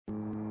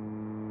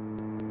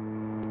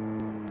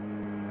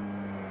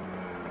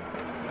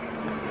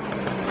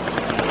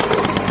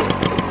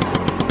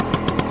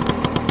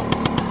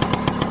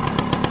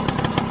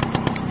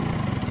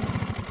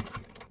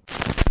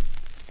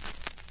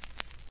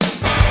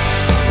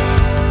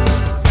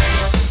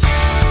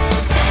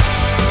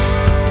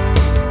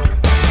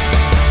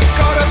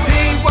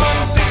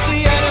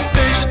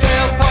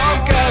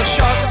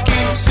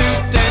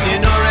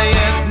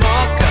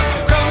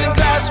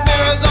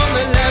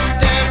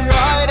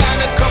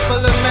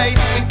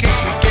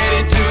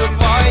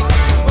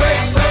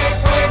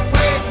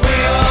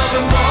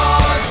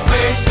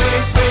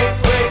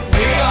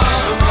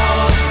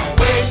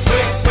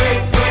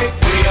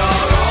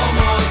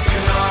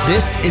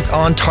Always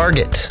on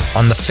Target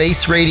on The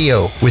Face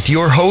Radio with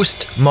your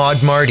host,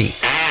 Maud Marty.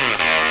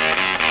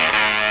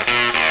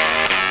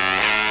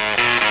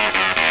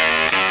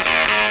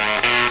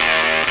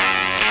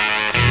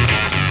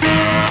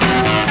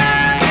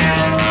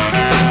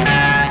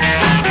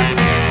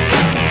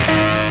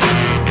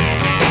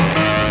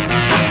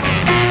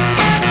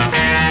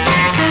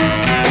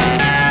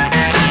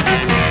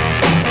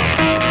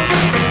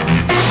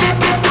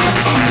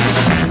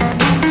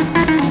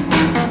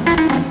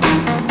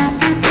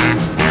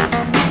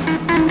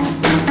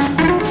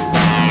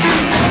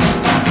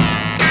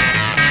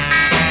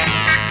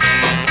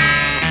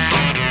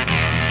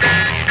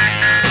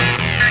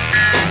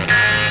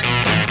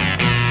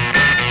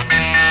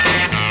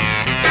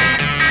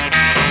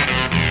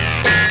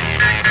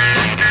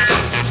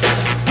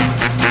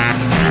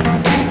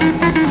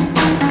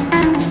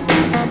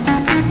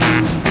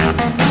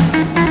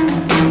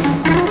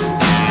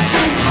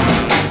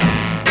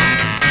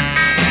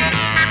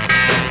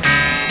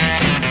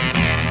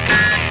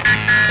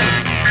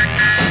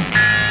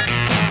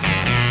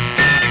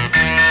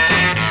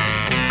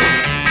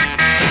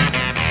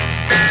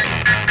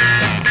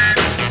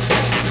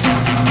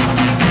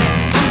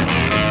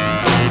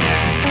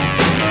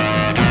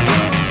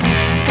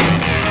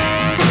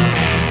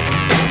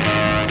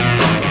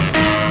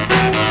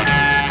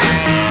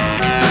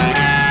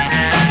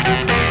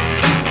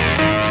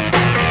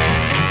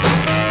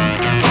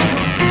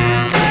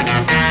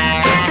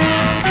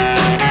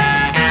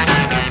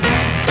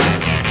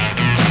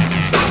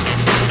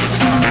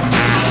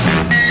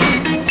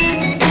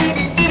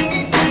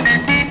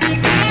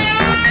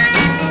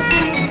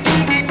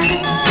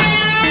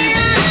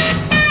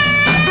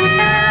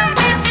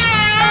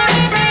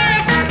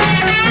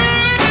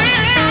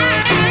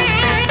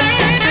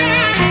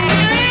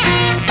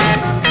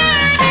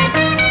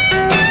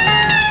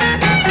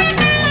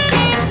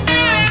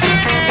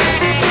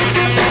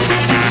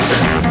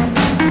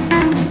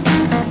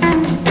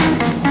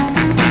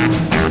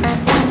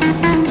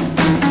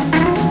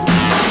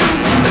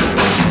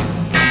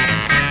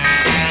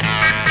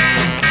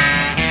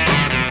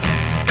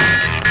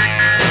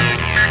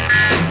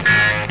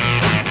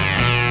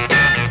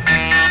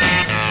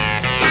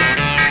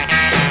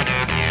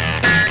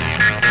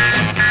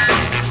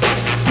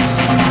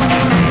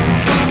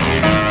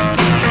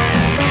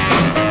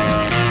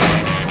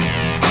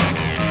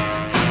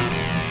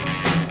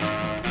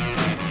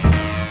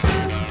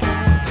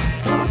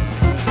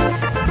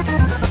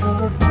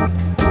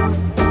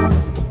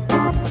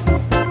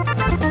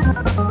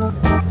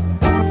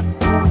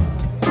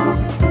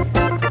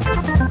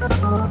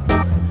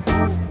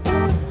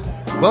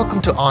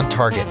 Welcome to On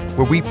Target,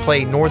 where we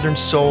play Northern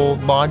Soul,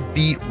 mod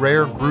beat,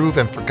 rare groove,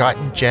 and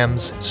forgotten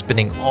gems,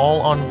 spinning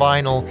all on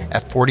vinyl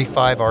at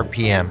 45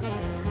 RPM.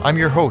 I'm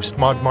your host,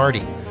 Maud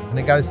Marty, and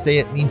I gotta say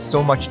it means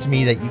so much to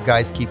me that you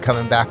guys keep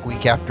coming back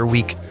week after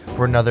week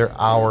for another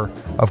hour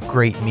of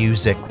great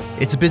music.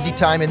 It's a busy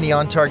time in the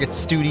On Target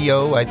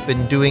studio. I've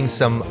been doing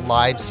some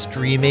live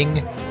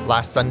streaming.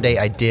 Last Sunday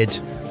I did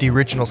the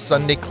original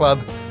Sunday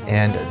Club,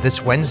 and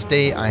this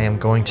Wednesday I am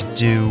going to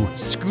do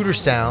Scooter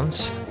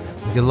Sounds.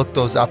 You can look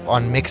those up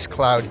on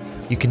Mixcloud.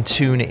 You can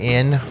tune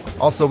in.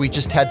 Also, we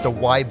just had the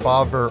Why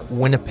Bother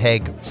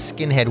Winnipeg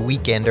Skinhead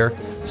Weekender,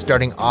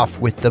 starting off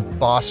with the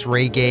Boss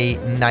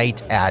Reggae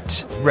night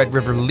at Red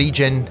River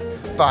Legion.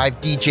 5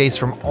 DJs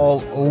from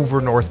all over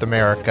North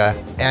America,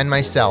 and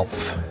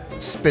myself,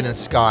 spinning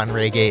ska and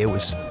reggae. It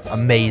was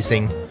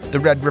amazing. The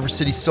Red River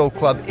City Soul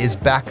Club is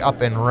back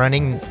up and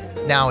running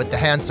now at the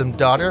Handsome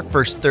Daughter,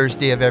 first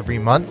Thursday of every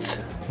month.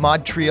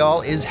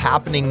 Montreal is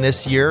happening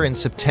this year in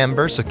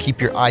September, so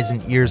keep your eyes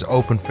and ears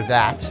open for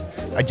that.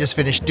 I just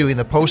finished doing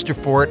the poster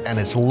for it, and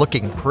it's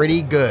looking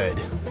pretty good.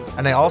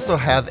 And I also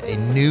have a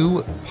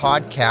new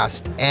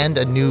podcast and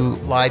a new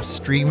live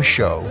stream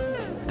show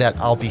that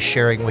I'll be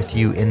sharing with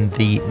you in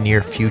the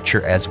near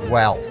future as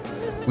well.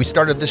 We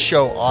started the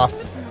show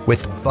off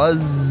with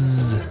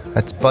Buzz.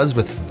 That's Buzz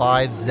with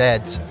 5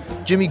 Z's.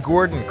 Jimmy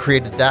Gordon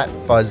created that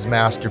fuzz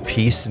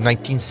masterpiece in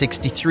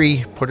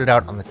 1963, put it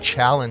out on the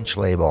Challenge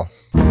label.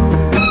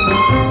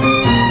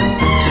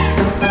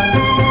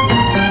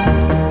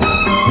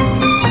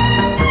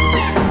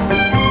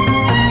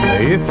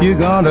 If you're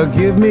gonna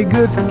give me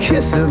good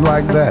kisses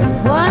like that,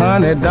 what?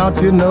 Honey,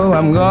 don't you know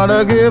I'm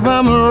gonna give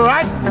them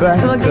right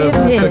back.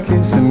 That's a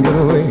kiss and get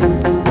away.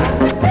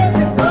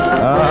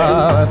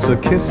 That's a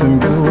kiss and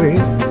get away.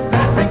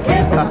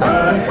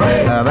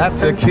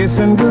 That's a kiss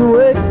and get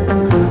away.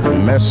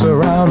 Mess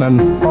around and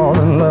fall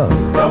in love.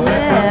 Don't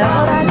mess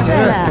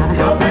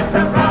around.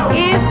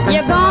 If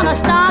you're gonna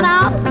start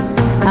out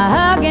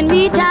hugging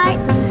me tight,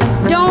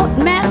 don't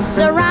mess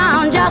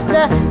around, just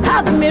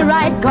hug me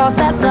right, cause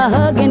that's a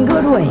hugging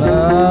good way.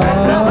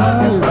 That's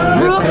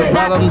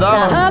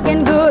a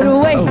hugging good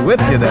way. I'm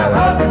with you there.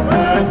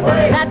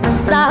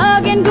 That's a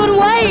hugging good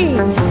way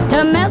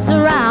to mess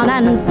around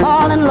and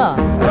fall in love.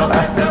 Don't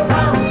mess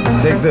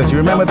around. Take this, you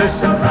remember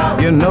this?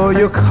 You know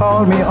you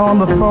called me on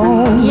the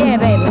phone. Yeah,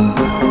 baby.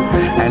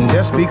 And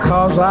just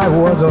because I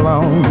was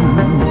alone,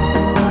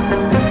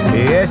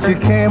 Yes, you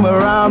came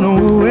around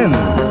wooing.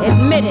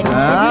 Admit it.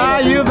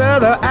 You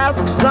better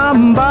ask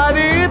somebody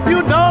if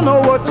you don't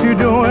know what you're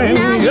doing.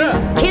 Now you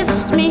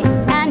kissed me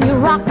and you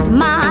rocked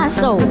my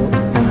soul.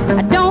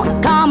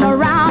 Don't come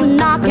around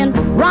knocking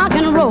rock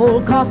and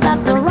roll, 'cause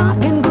that's a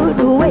rockin' good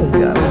way.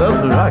 Yeah,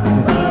 that's a rock.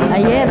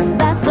 Yes,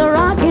 that's a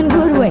rockin'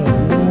 good way.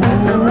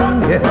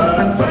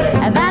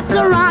 Yeah. That's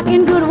a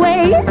rockin' good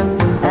way.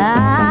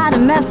 To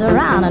mess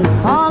around and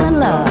fall in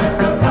love.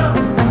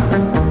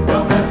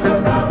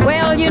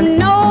 Well, you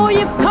know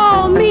you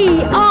called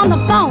me on the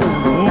phone,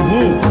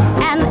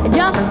 and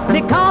just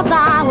because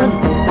I was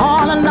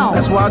all alone,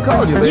 that's why I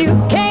called you, baby. You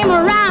came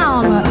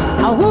around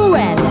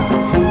wooing.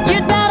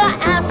 You'd better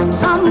ask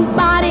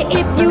somebody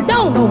if you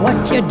don't know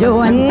what you're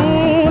doing.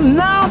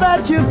 Now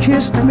that you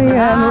kissed me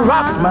and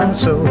rocked my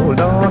soul,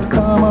 don't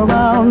come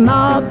around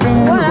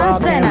knocking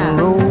rock and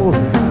roll.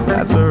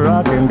 That's a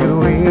rockin' good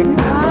way.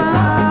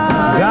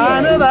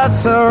 Dinah,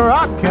 that's a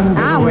rockin'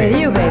 good way. I'm with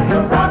you, baby.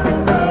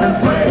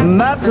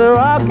 That's a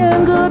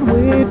rockin' good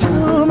way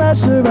to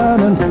mess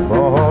around and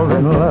fall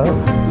in love.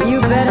 You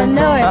better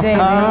know it,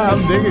 baby.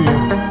 I'm digging you.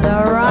 It's a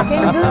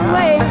rockin' good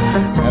way.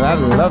 And I'd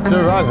love to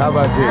rock. How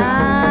about you?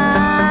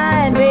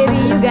 And baby,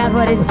 you got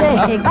what it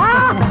takes.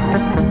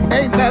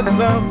 Ain't that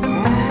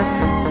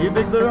something? You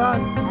dig the rock?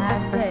 I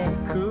say.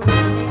 Cool.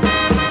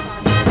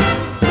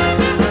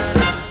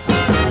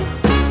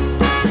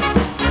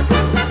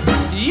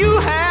 You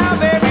have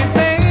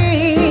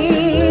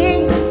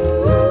everything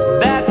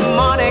that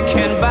money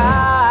can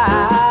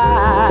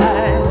buy,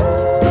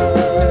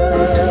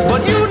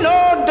 but you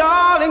know,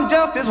 darling,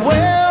 just as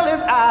well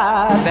as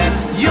I, that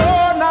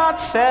you're not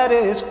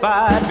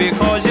satisfied,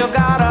 because you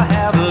gotta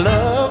have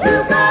love.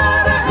 You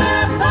gotta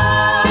have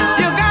love.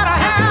 You gotta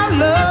have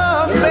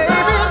love,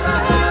 baby.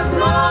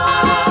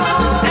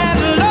 And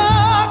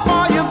love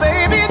for you,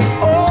 baby.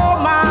 Oh,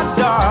 my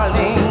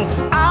darling,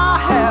 I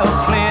have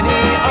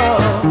plenty of.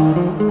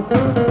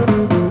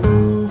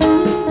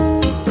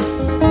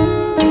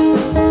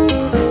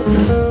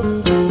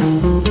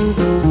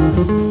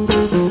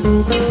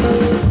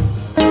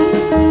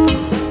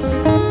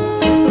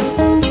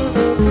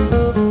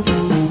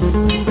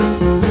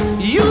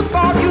 You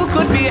thought you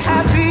could be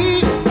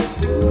happy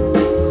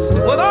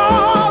with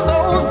all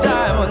those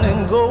diamonds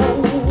and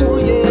gold,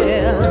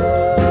 yeah.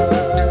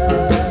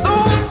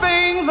 Those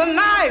things are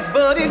nice,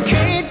 but it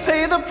can't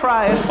pay the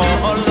price for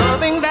a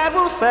loving that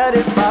will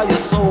satisfy your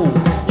soul.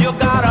 You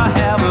gotta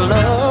have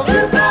love.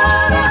 You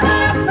gotta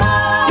have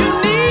love. You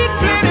need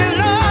plenty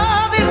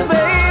loving,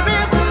 baby.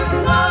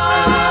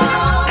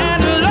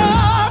 And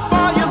love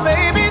for you,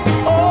 baby.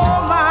 Oh,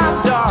 my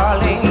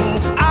darling,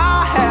 I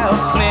have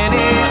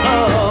plenty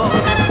of.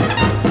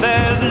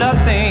 There's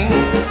nothing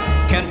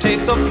can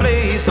take the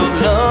place of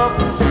love.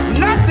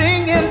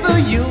 Nothing in the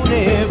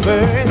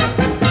universe.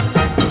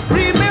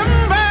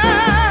 Remember,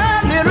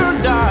 little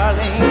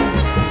darling,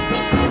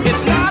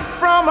 it's not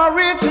from a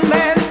rich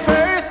man's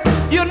purse.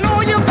 You know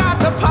you got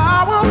the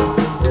power.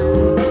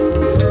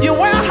 You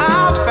wear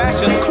high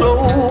fashion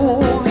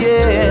clothes,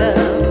 yeah.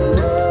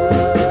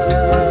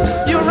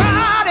 You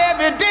ride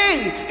every day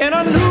in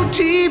a new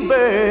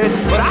T-Bird,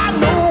 but I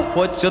know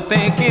what you're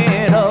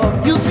thinking of.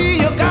 You see,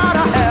 you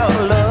gotta have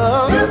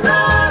love. You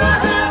gotta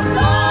have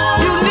love.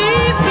 You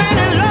need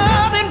plenty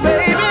loving,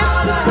 baby.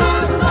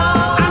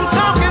 I'm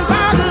talking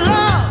about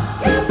love.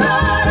 You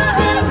gotta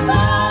have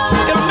love.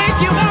 It'll make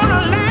you wanna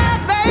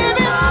laugh,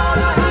 baby.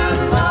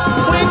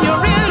 When you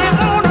really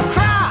wanna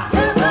cry.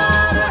 You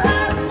gotta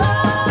have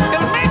love.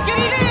 It'll make you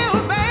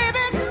live,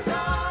 baby.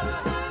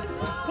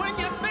 When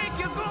you think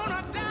you're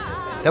gonna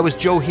die. That was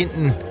Joe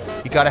Hinton,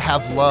 You Gotta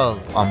Have Love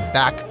on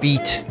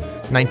Backbeat,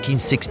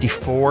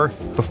 1964.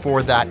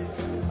 Before that,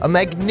 a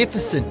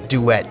magnificent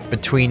duet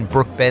between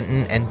Brooke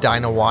Benton and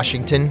Dinah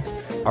Washington,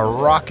 A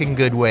Rockin'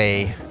 Good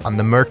Way on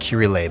the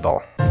Mercury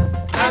label.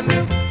 I'm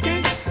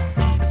looking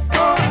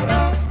for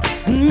love.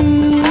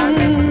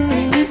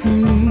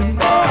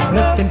 I'm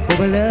looking for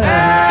love.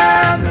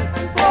 I'm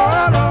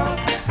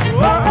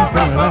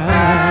looking for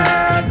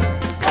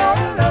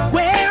love.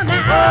 Well,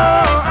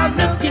 now I'm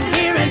looking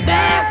here and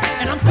there,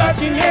 and I'm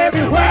searching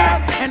everywhere,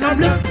 and I'm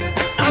looking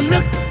for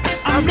love.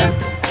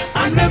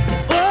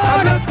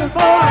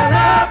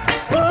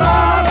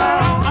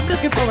 I'm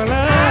looking for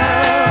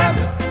love.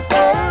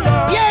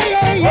 Yeah.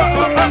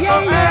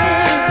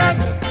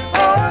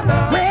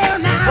 Well,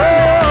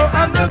 now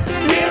I'm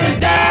looking here and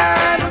there,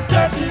 and I'm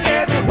searching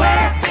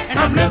everywhere, and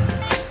I'm looking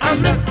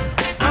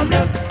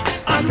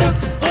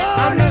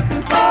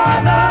for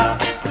love.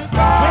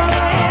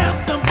 Well,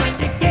 someone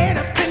to get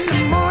up in the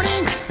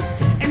morning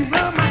and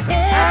rub my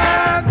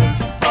hair.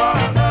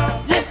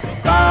 Listen,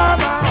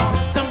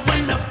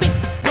 someone to fix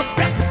my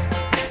breakfast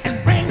and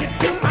bring it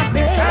to my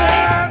bed.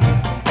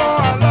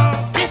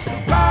 Listen,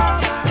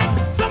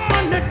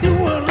 someone to do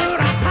a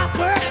little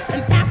housework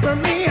and pamper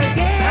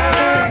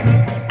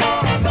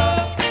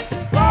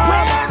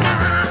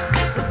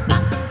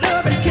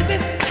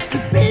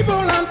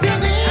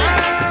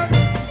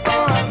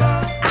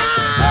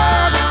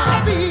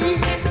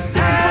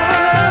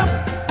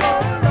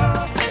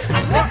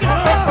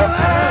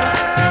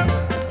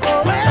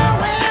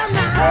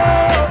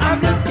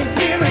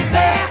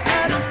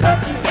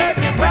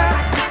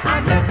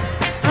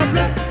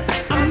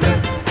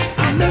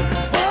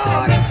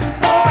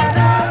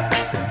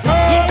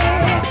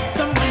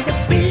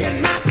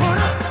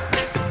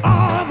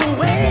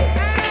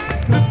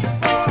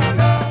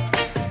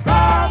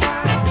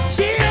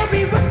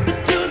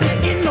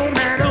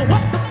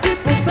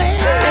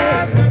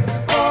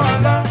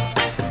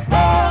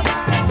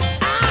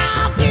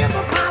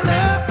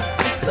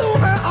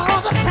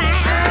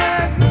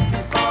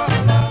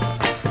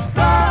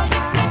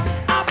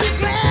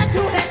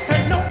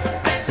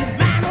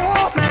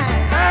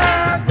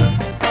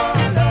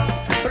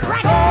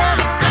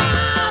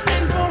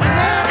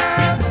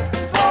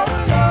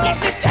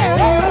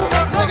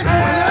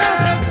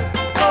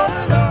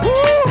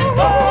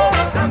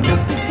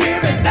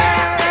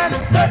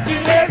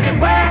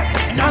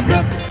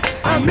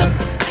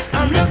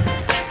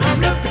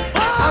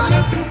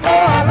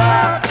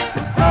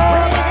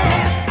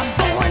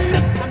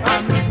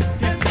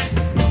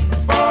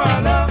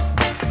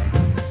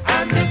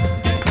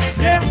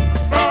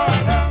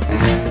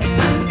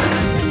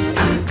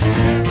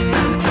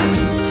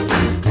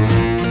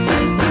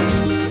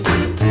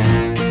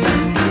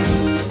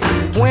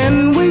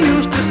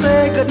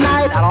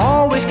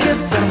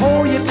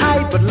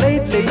but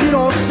lately you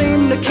don't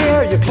seem to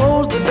care. You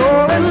close the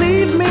door and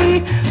leave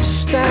me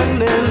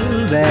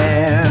standing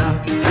there.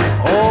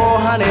 Oh,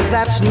 honey,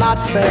 that's not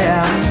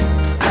fair.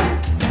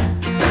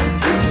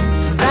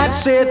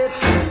 That's it,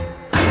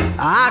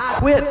 I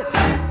quit,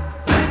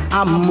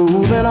 I'm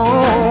moving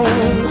on.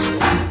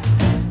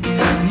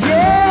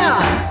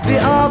 Yeah, the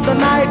other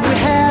night we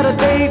had a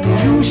date and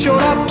you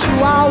showed up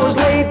 2 hours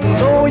late. And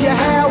though your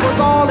hair was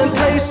all in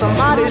place,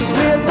 somebody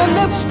smeared the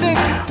lipstick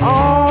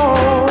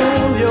on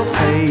your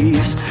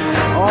face.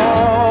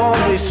 Oh,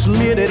 they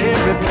smeared it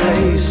every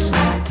place.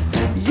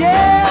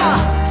 Yeah,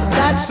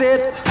 that's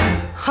it,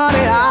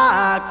 honey,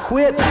 I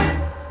quit,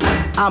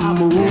 I'm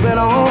moving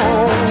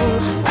on.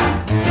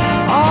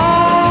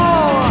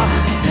 Oh,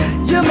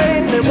 you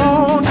made me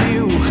want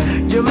you,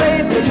 you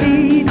made me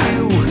need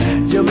you,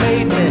 you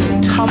made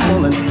me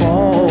tumble and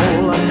fall.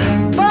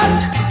 But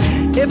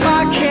if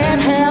I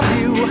can't have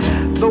you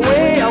the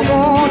way I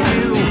want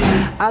you,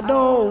 I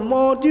don't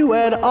want you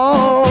at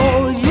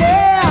all.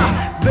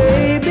 Yeah,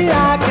 baby,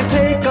 I can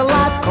take a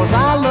lot, 'cause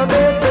I love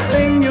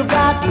everything you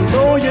got. And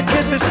though your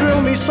kisses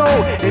thrill me so,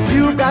 if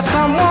you've got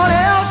someone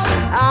else,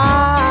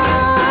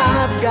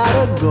 I've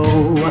gotta go.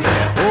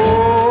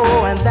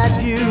 Oh, and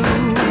that you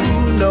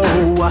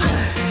know.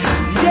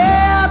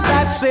 Yeah,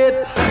 that's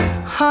it,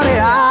 honey,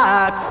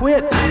 I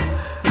quit,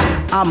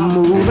 I'm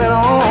moving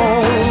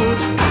on.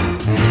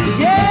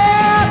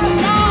 Yeah,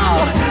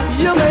 now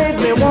you made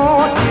me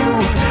want you,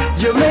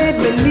 you made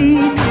me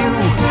need you,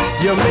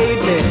 you made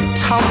me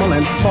tumble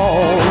and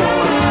fall.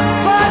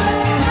 But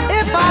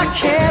if I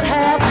can't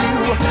have you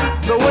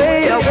the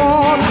way I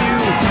want you,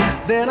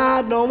 then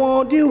I don't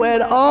want you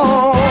at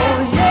all.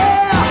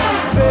 Yeah,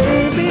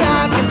 baby,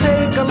 I can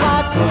take a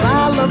lot, 'cause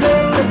I love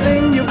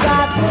everything you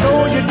got.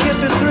 Though your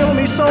kisses thrill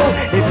me so,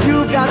 if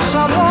you've got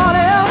someone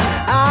else,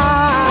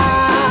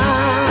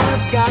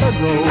 I've gotta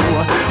go.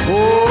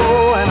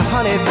 Oh, and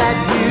honey, that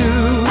you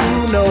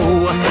know.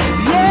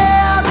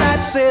 Yeah,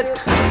 that's it,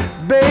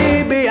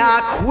 baby,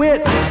 I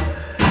quit,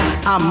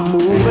 I'm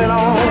moving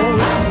on.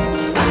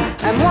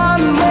 And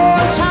one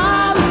more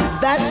time,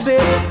 that's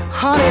it,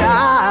 honey,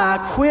 I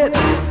quit,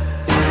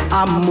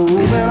 I'm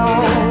moving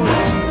on.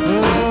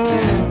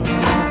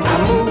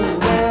 I'm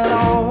moving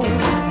on.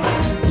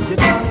 You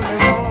done me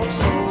wrong,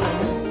 so I'm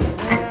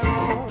moving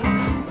on.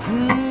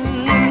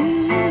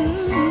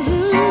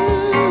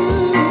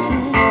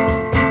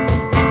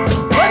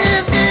 What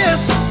is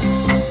this?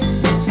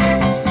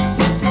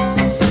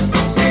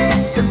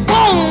 It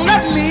won't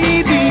let me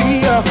be.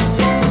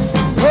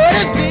 What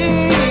is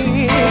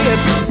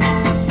this?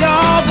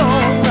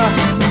 Doggone,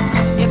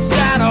 it's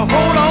got a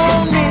hold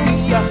on me.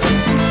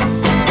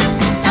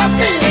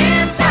 Something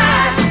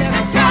inside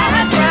that's trying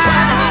to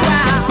drive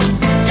out.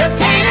 Just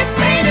can't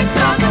explain it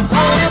 'cause I'm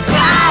on the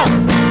cloud.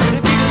 Could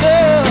it be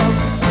love?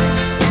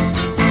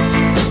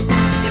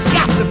 It's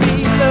got to be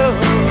love.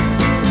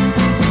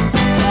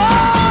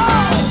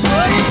 Oh,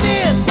 what is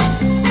this?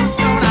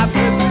 Lord have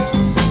mercy.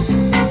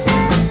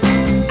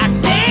 I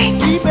can't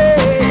keep it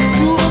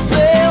to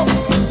myself.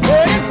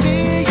 What is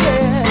this,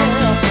 yeah,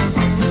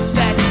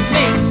 that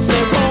makes me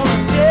wanna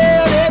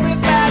tell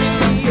everybody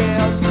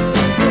else?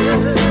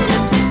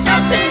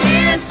 Something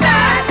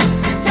inside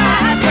is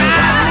trying to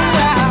drive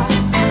out.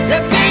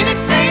 Just can't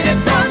explain it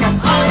 'cause I'm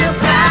on the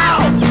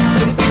cloud.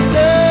 Could it be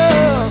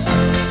love?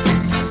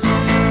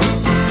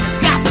 It's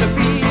got to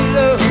be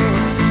love.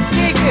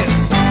 Dig it.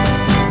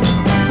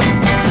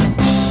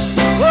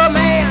 Oh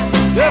man,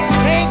 just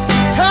can't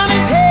turn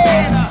his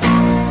head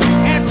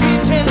and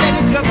pretend that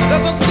he just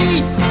doesn't see.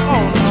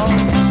 Oh no.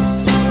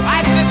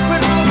 Like this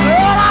pretty little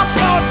girl I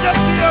saw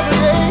just the other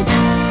day.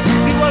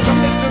 She was a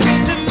mystery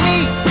to me.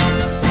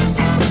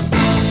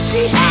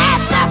 She had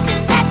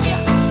something that you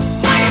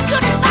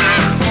couldn't buy.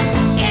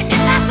 And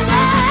if that's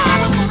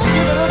love, I'm gonna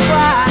give it a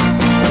try.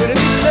 Could it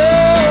be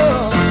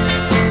love?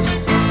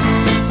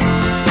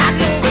 I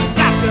know it's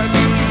got to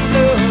be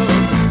love.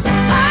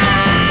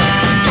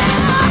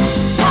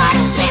 What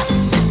is this?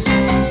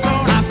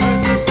 Lord have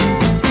mercy.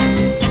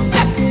 It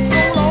sets my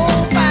soul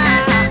on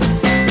fire.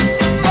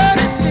 What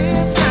is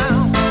this now?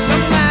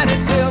 Somebody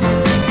tell me.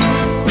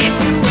 If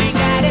you ain't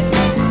got it,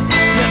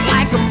 just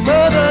like a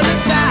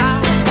motherless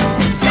child.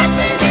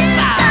 Something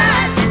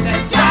inside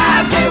that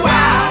drives me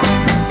wild.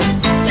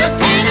 Just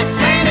can't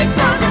explain it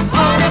 'cause I'm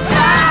on a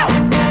cloud.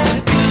 Could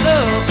it be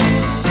love?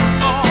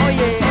 Oh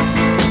yeah,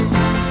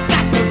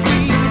 got to be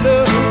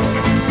love.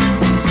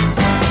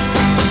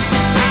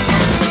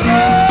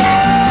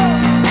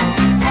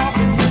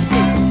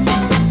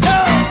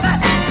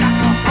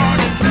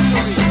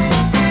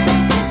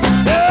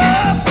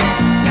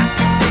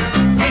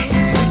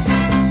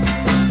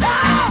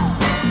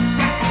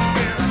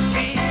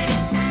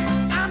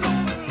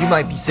 You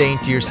might be saying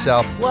to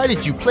yourself, why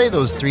did you play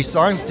those 3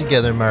 songs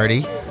together,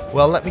 Marty?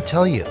 Well, let me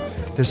tell you,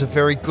 there's a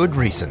very good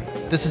reason.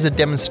 This is a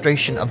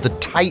demonstration of the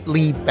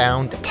tightly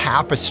bound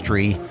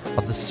tapestry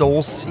of the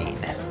soul scene.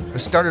 We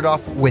started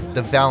off with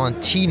the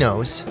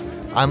Valentinos,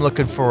 I'm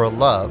Looking for a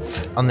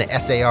Love, on the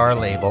SAR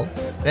label.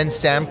 Then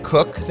Sam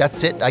Cooke,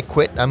 That's It, I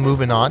Quit, I'm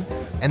Moving On.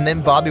 And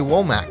then Bobby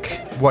Womack,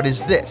 What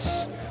Is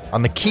This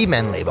on the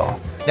Keymen label.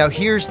 Now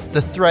here's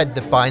the thread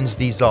that binds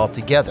these all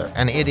together,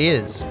 and it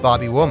is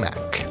Bobby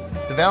Womack.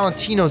 The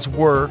Valentinos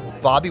were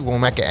Bobby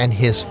Womack and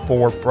his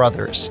 4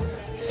 brothers,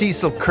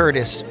 Cecil,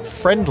 Curtis,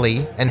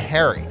 Friendly, and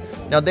Harry.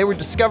 Now they were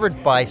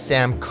discovered by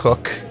Sam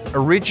Cooke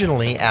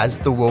originally as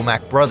the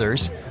Womack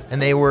Brothers,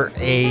 and they were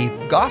a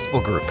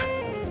gospel group.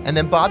 And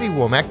then Bobby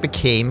Womack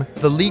became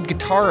the lead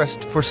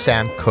guitarist for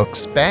Sam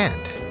Cooke's band.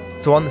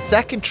 So on the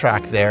second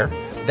track there,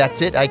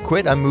 That's It, I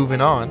Quit, I'm Moving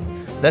On,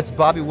 that's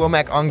Bobby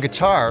Womack on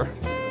guitar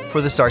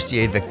for this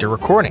RCA Victor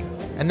recording.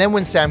 And then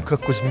when Sam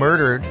Cooke was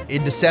murdered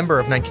in December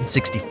of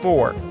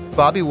 1964,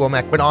 Bobby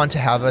Womack went on to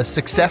have a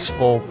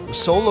successful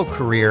solo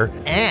career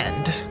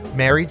and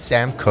married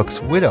Sam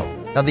Cooke's widow.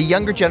 Now, the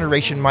younger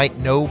generation might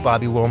know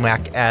Bobby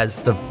Womack as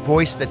the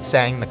voice that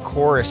sang the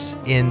chorus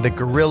in the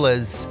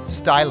Gorillaz'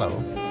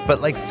 Stylo. But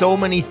like so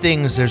many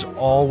things, there's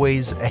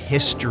always a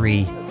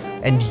history,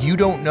 and you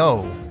don't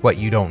know what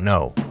you don't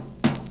know.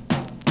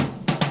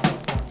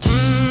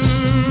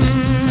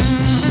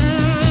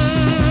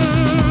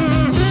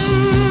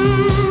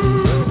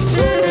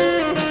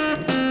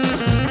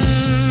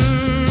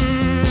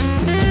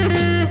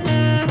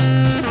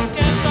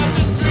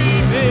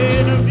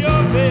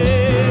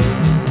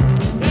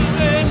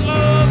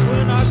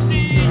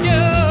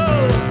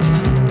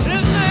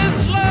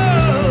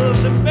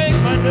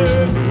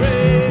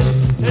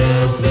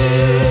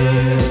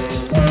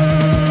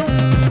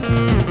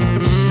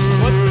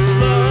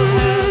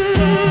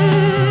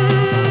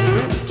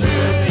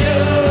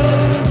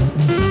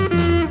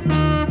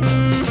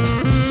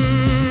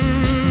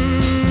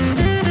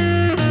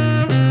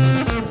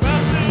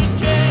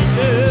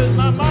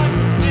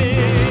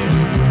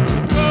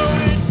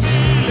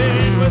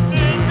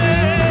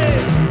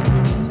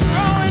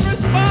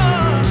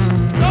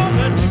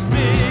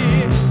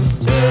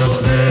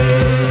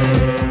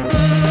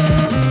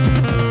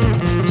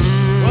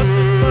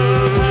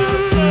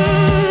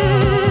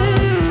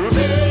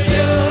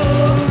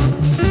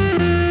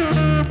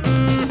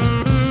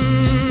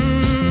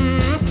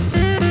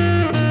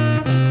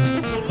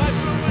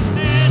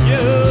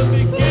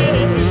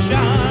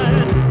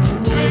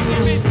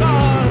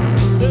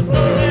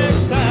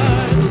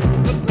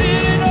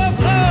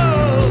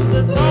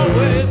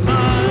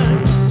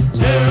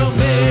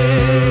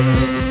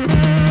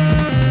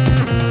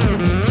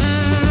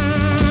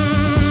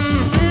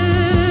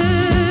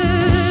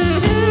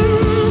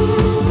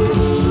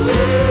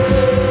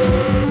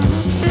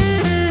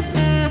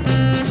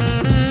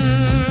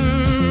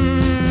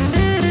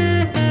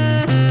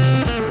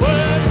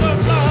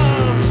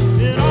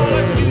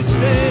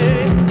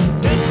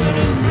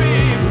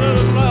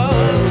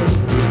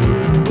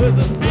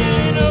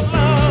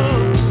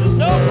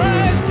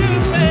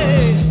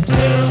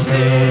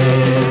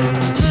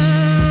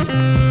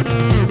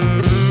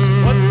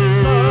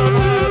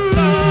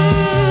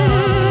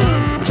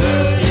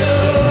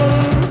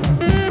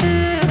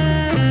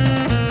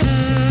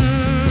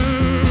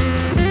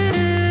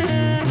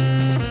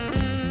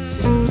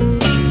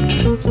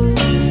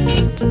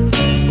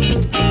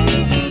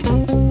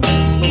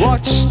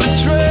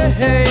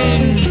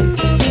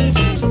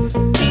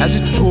 as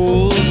it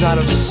pulls out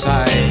of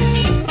sight.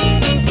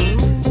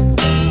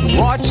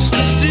 Watch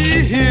the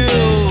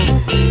steel,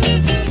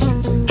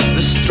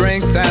 the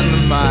strength and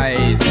the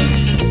might.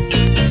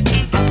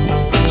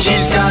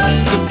 She's got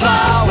the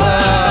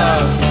power,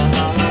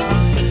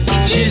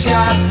 she's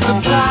got the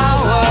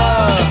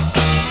power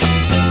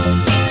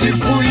to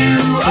pull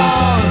you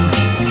on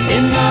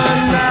in the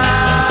night.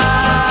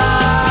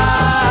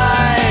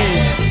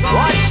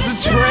 Watch the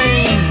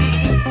train,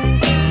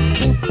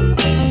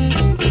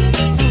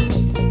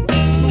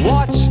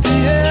 watch the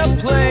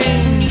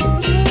airplane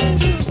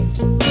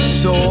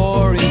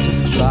soar into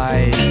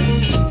flight.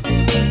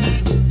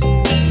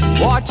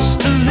 Watch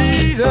the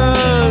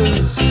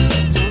leaders,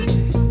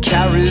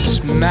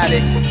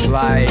 charismatic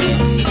plight.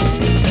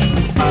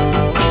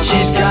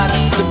 She's got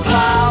the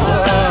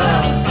power,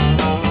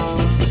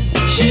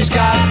 she's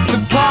got the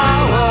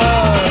power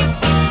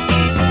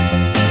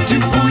to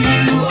pull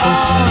you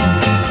on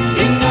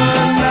in the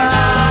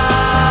night.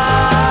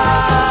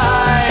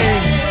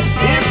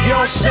 If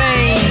you're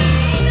sane,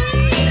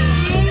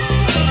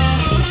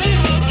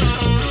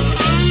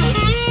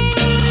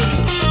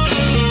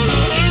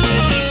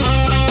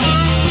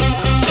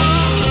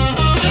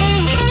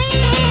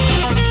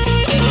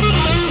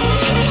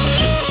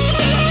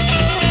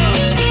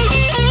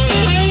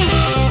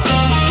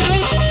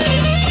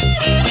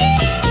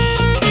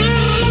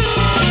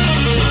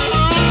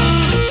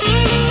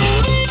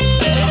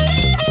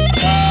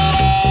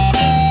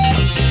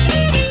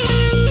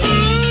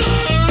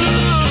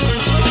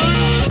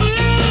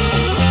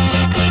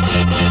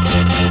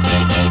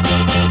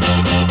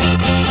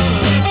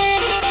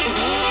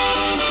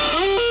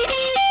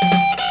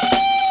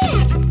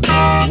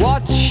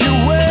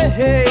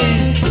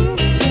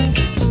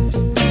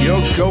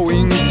 you're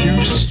going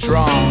too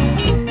strong.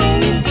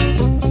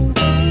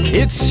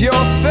 It's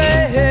your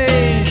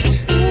fate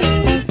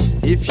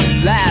if you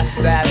last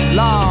that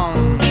long.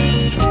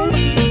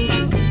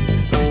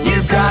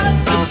 You got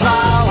the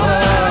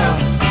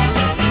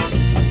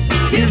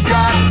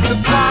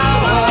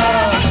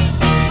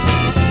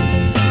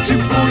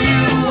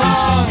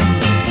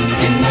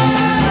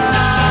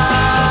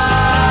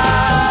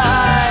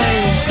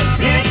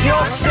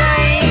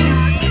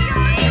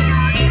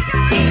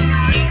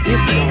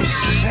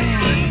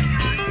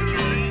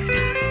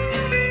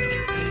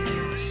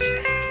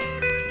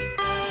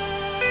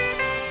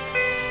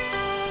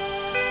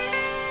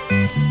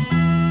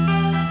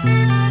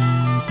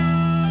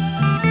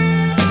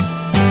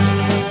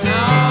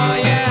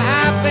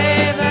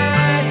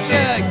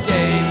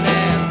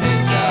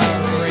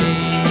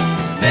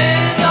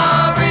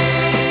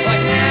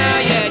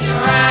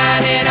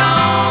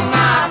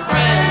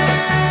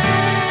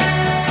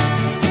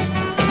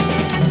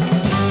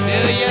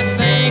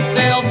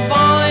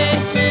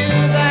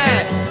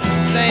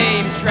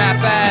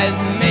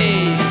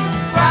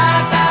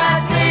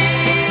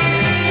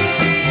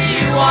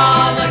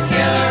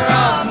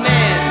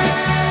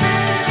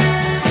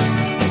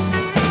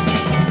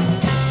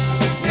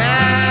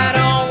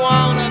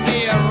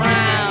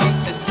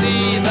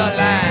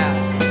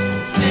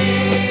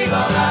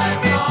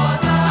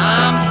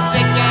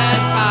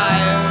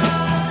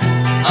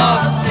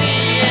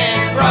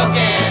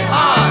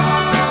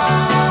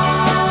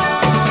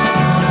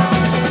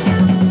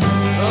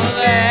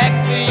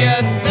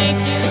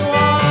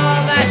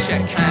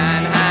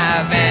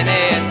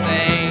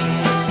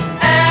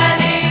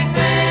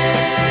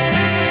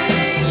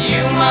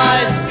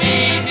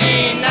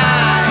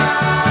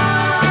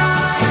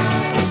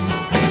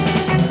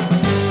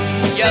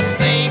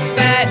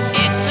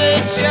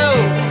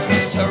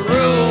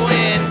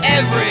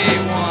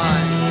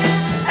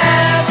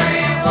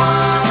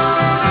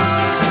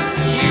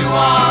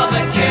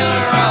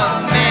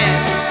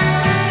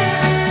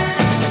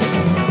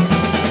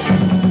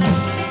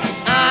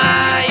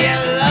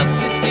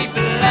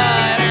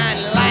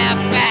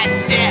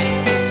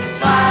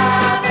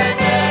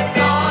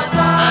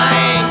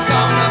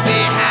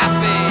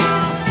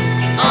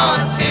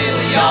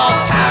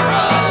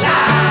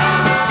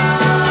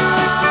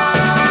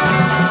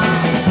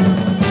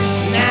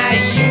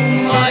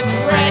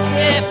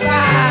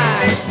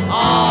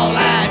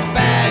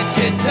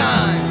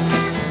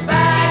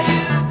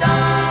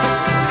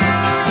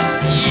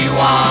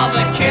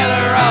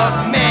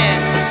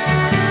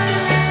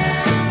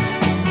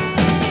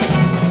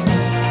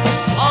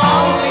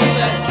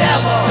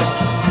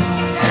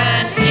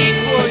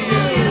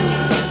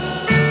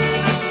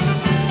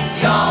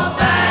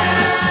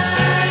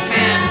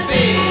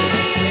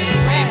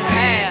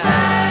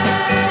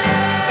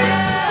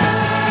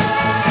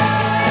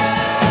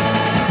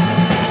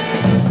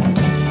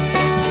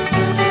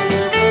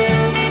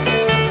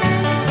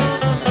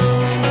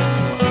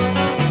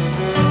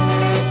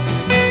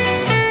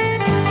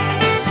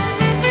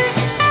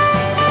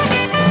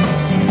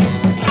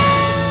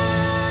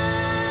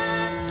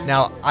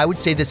Now, I would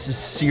say this is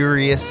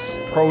serious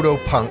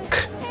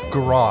proto-punk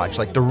garage,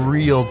 like the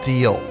real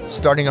deal.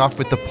 Starting off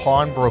with the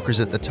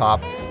Pawnbrokers at the top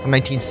from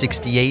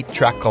 1968,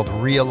 track called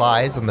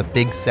Realize on the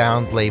Big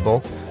Sound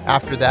label.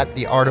 After that,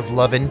 The Art of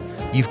Lovin',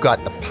 you've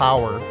got The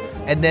Power.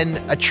 And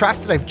then a track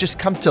that I've just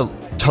come to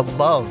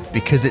love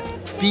because it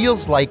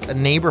feels like a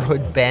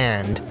neighborhood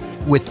band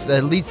with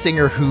a lead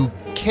singer who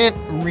can't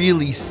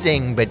really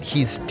sing, but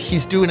he's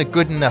doing a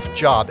good enough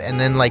job. And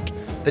then like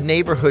the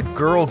neighborhood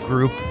girl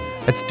group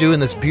that's doing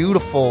this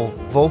beautiful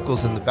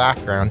vocals in the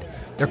background.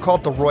 They're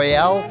called the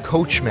Royale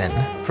Coachmen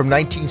from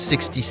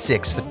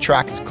 1966. The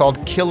track is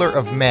called Killer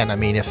of Men. I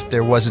mean, if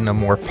there wasn't a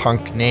more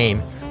punk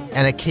name.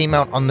 And it came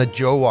out on the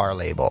Jowar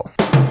label.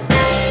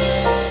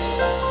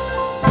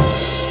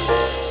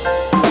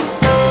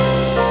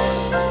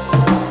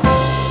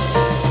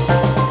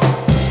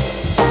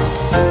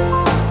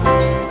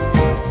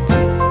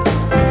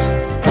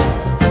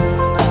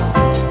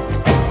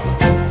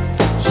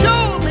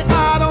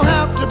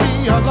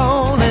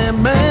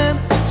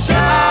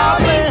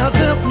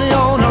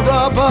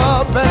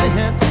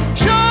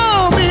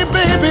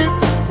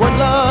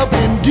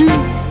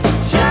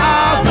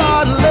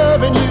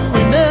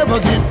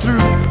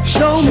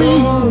 Show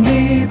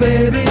me,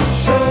 baby,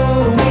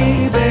 show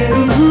me, baby.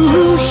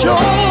 Ooh, show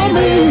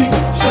me,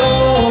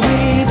 show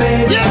me,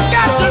 baby. You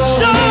got to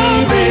show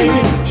me,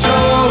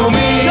 show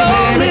me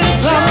sometime.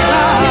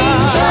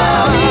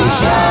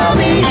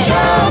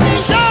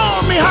 Show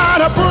me how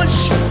to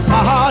push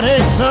my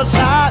heartaches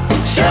aside.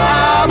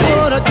 Show me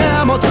put a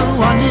camel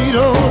through a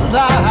needle's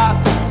eye.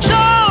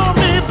 Show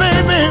me,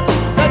 baby,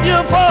 that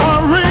you're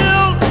for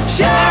real.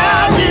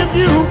 I'll give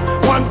you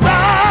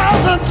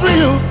 1,000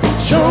 thrills.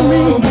 Show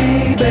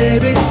me,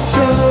 baby,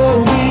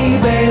 show me,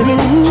 baby,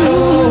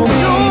 show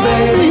me,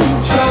 baby,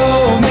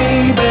 show me,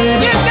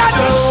 baby. You got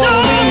to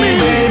show me,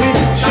 baby,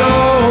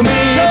 show me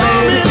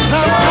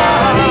sometime.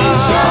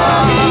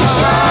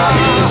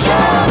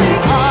 Show me.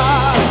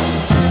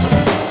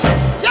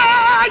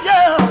 Yeah.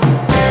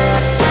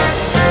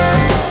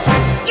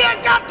 You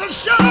got to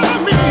show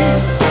me,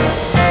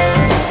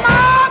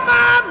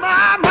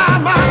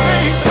 my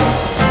baby.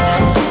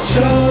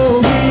 Show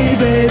me,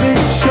 baby,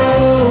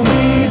 show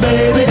me,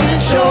 baby.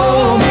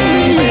 Show me,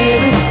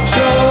 baby.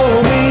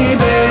 Show me,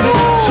 baby.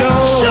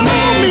 Show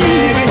me,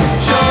 baby.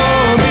 Show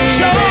me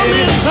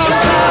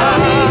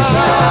sometime.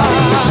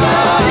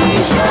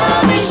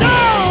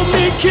 Show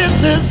me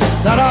kisses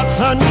that are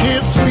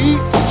sun-kissed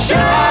sweet.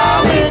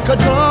 Show me a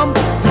drum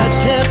that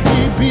can't be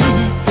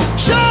beat.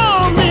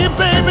 Show me,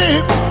 baby,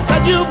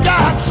 that you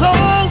got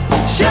soul.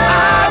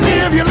 Show me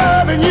if you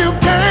love and you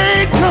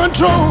can't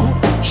control.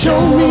 Show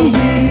me,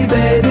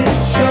 baby.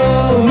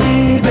 Show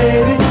me,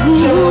 baby.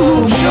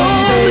 Show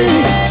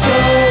me,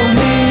 show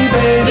me,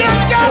 baby. You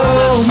got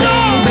to show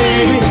me,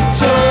 baby.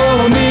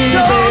 Show me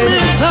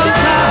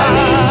sometime.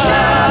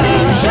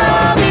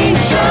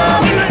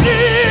 In the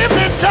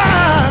evening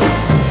time,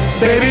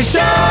 baby.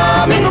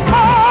 Show me in the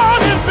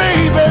morning,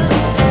 baby.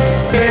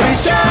 Baby,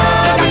 show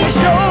me. You got to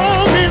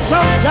show me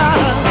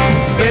sometime,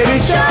 baby.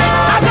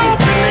 I don't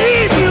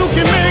believe you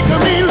can make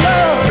me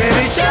love,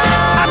 baby.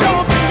 I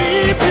don't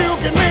believe you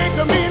can make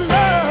me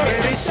love,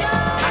 baby.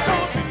 I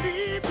don't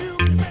believe you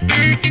can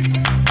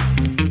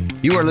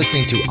make. You are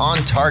listening to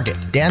On Target,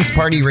 Dance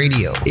Party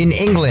Radio in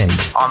England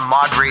on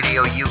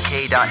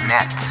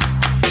modradiouk.net.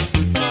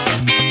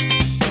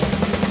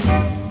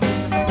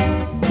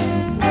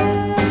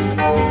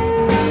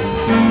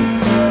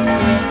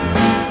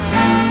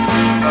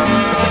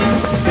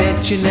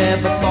 Bet you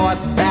never thought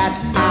that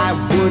I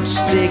would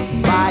stick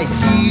by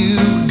you,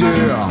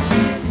 girl.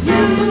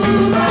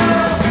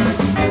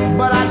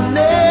 But I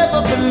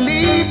never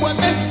believed what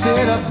they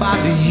said about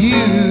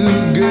you,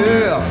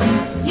 girl.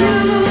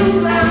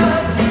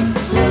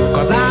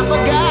 'Cause I'm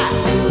a guy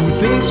who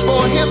thinks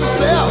for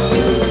himself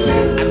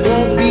and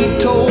won't be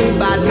told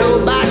by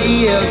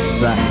nobody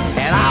else.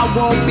 And I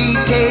won't be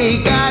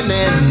taken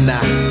in.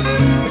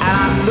 And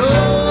I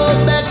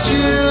know that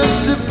you're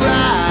surprised.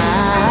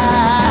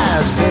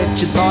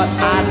 Bet you thought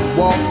I'd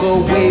walk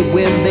away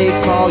when they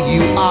call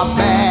you a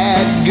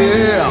bad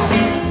girl.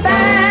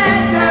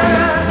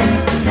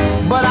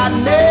 But I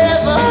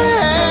never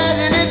had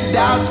any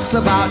doubts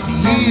about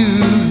you,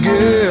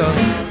 girl.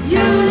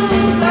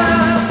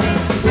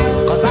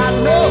 'Cause I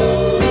know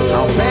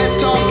how bad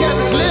talk can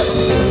slip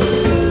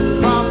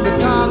from the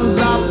tongues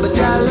of the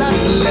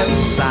jealous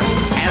lips.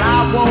 And I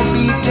won't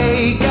be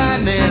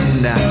taken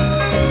in.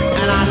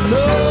 And I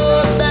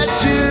know that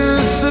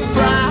you're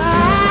surprised.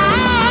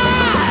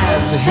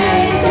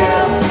 Hey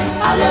girl,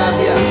 I love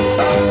you.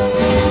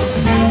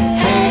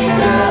 Hey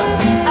girl,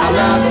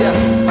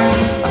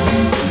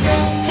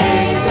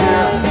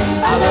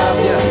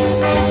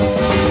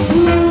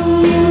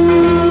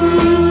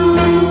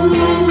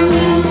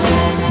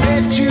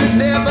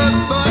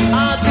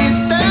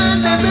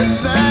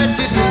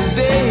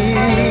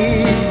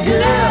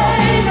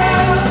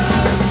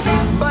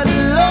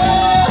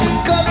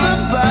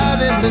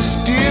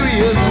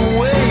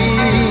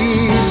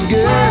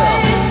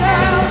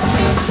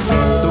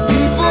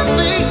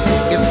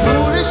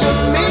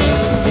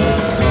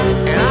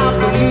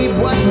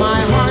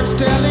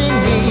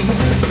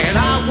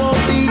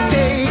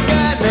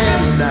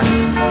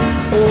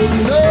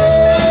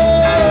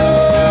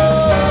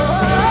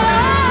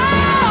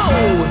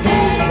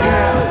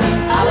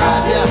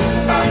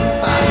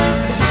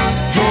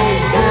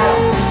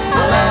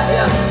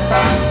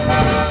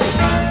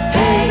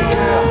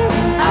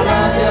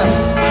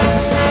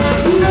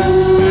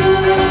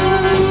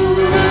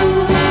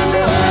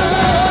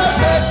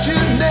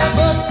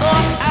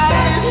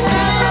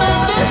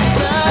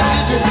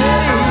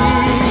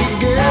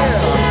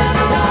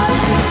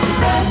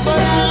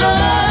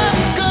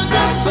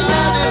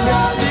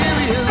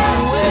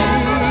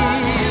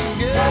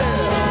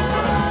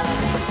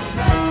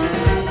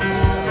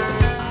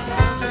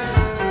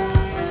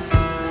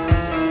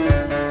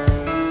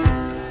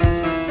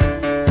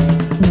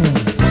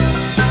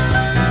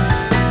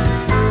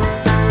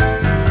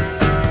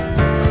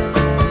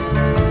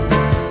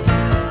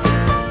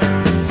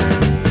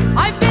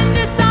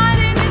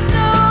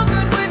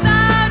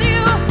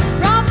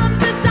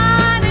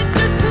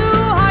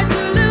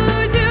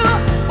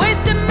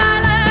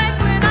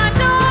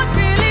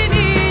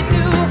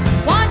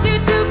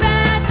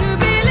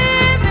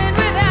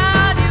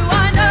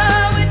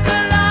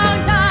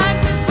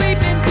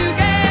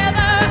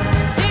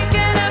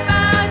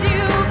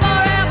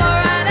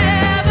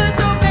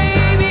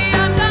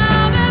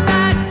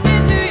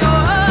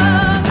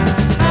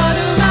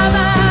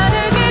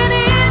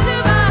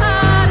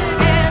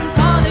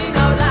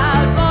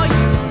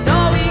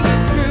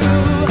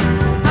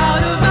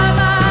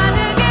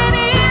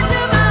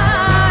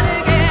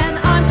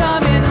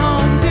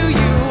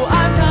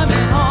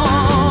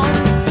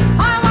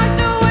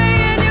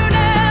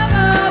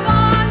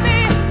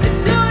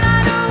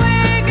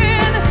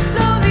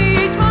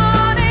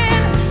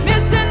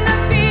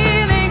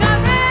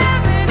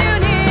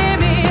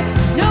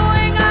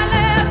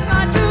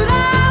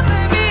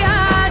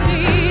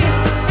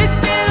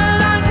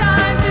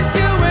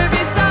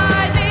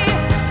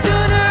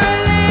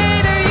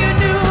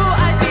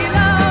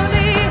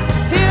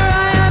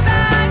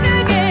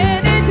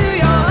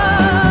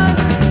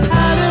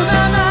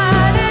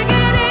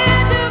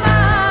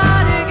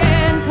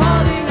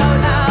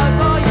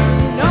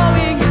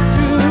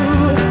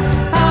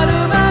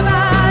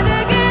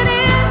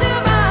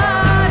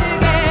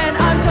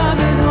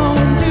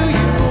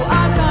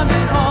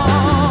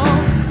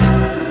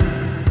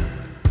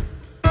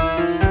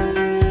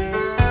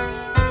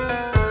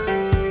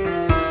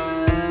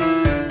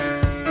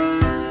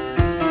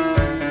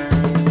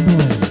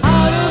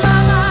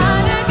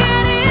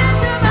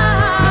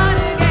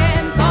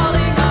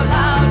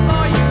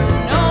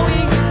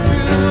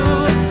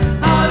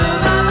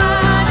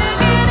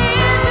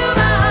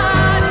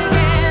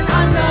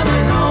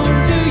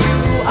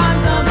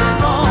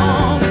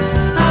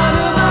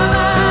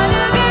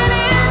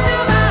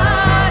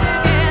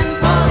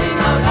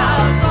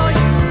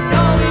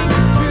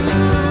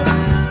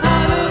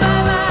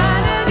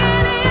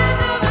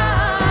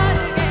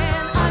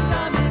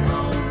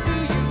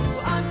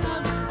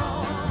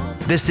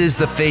 This is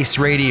The Face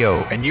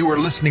Radio, and you are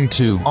listening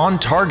to On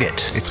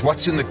Target. It's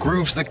what's in the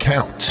grooves that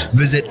count.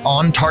 Visit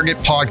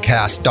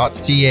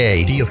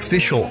ontargetpodcast.ca, the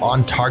official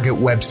On Target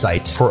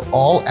website, for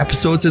all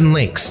episodes and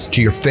links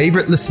to your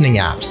favorite listening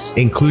apps,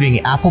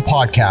 including Apple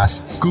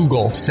Podcasts,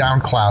 Google,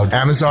 SoundCloud,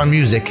 Amazon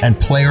Music, and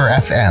Player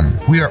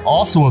FM. We are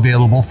also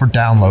available for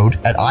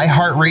download at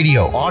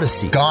iHeartRadio,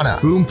 Odyssey, Ghana,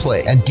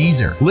 Boomplay, and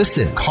Deezer.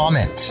 Listen,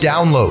 comment,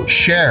 download,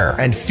 share,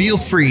 and feel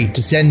free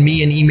to send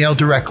me an email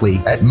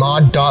directly at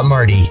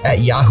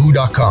mod.marty@yahoo.com.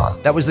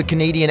 That was the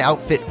Canadian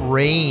outfit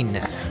Rain,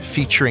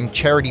 featuring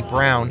Charity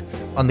Brown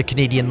on the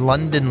Canadian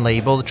London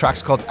label. The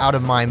track's called Out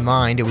of My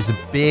Mind. It was a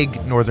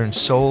big Northern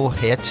Soul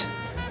hit.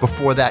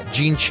 Before that,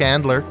 Gene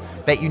Chandler,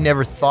 Bet You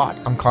Never Thought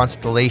on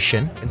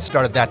Constellation, and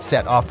started that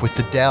set off with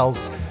the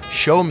Dells'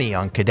 Show Me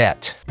on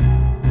Cadet.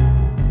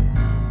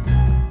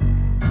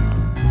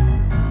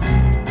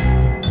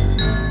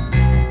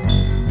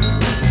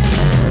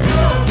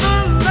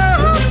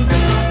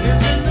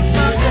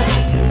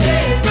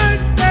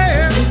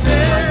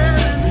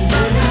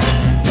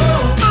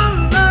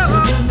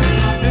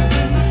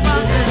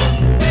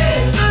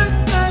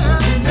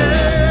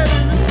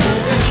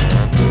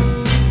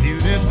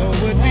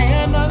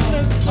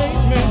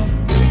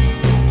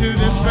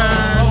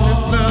 Describe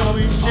this love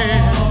we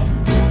share,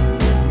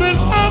 but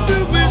how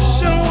do we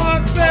show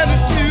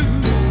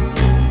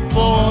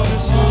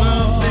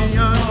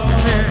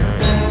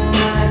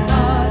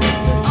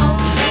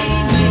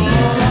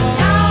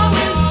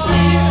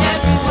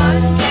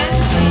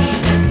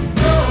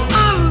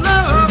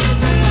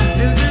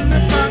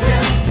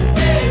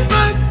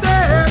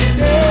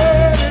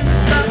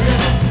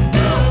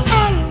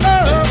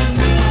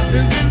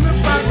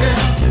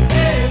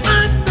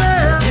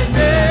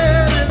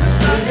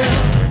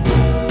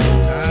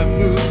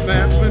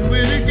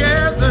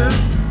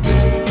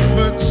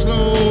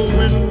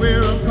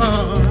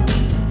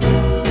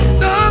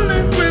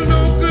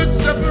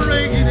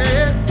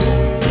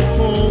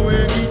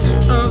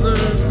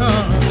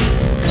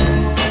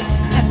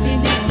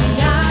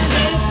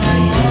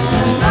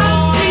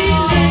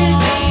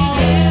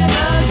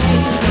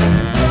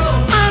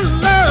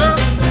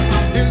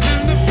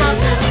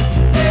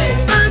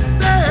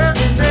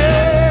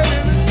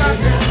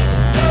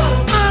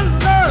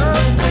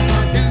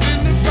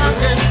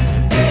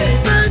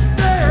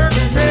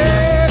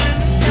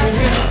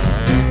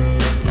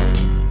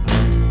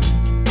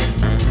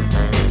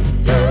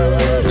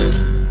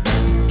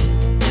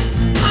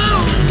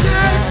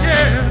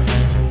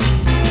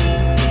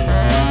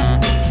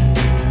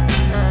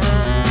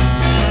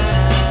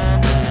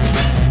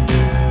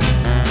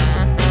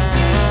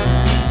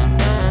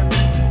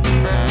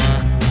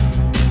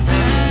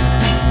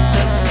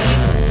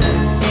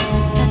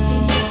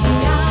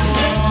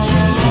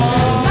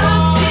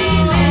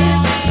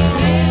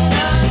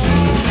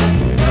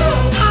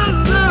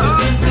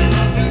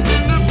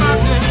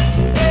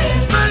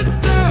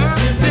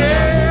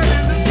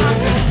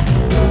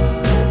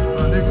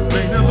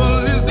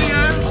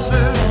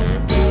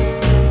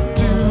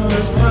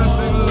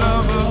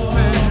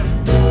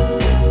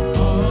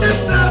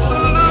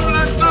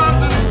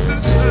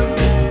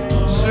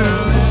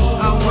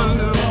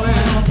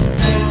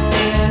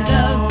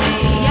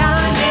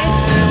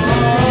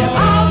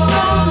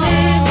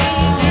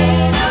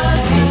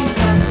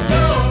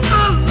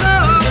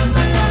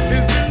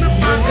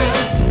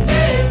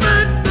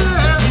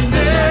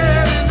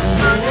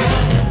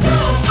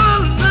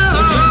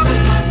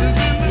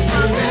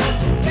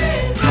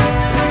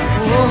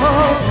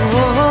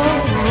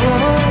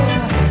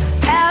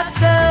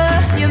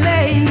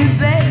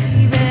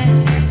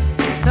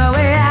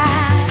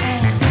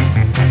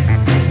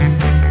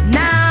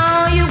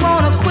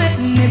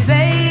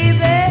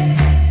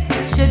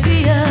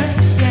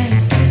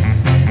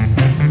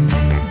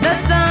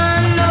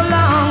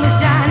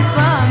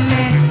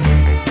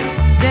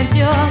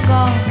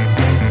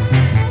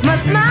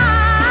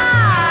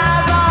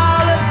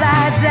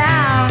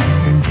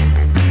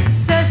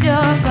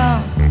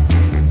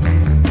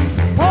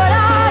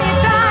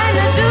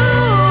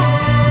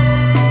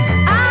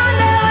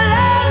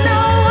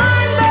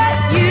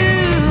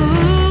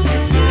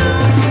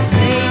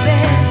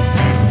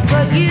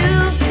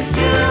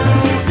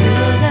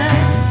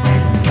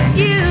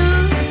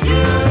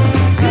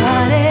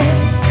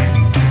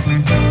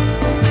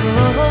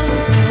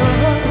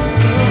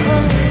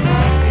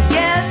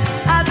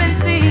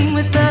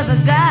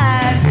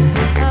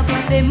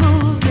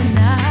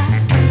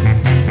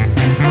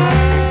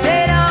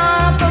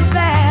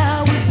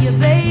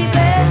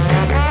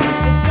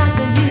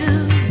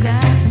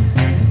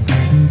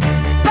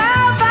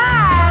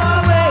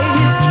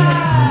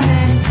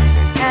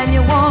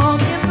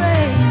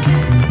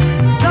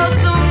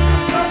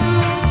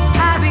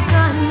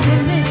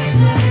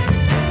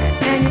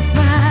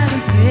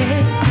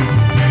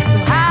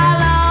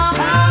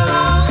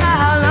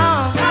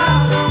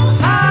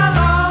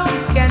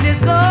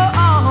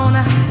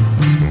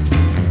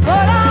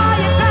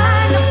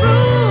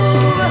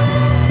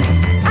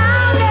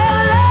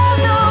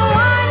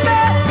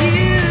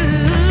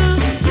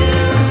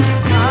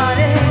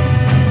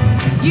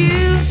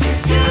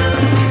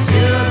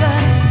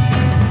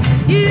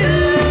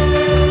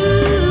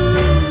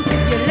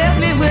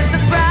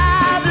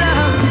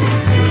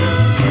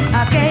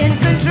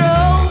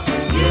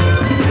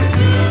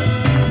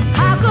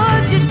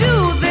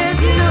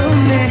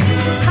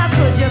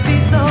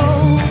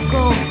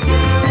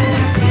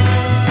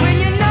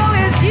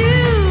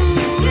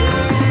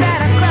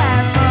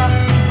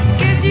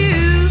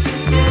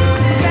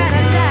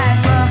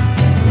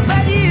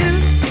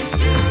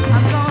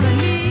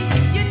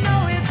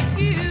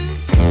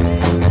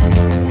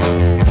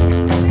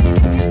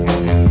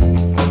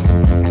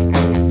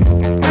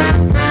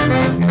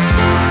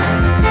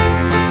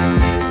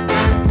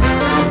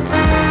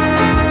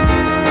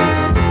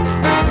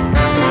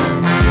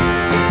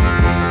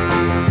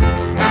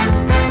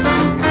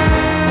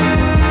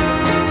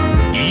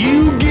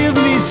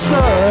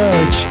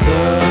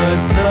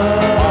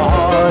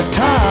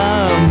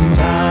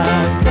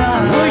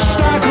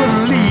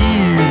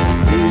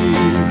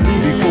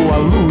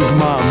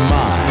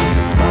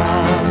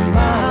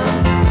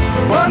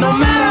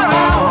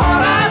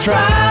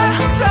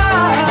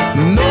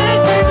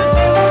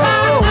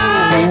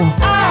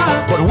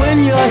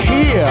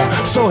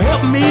here, so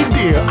help me,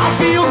 dear. I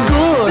feel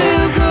good.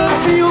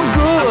 I feel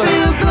good.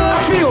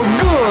 I feel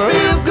good.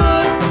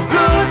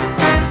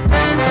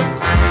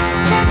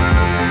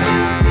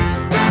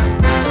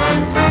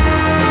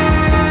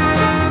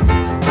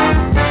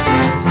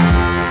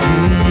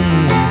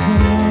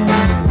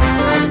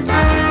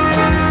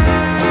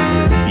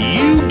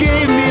 You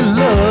gave me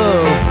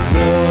love,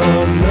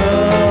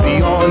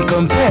 beyond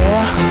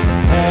compare.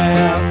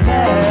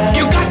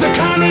 You got the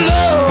kind of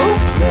love,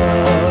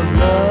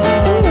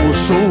 oh,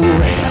 so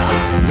rare.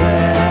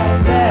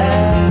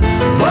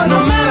 But no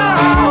matter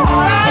how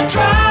hard I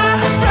try,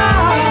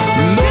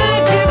 no.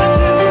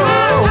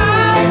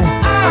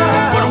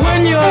 But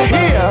when you're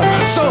here,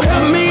 so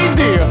help me,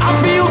 dear, I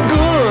feel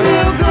good.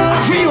 I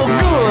feel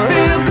good.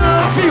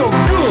 I feel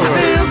good.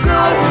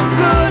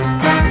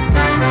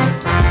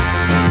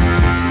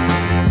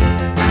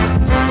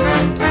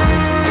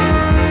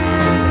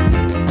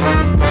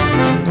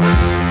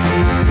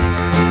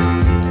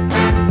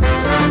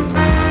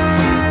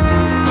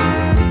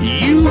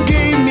 You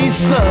gave me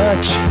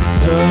such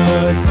a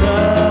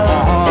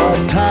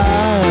hard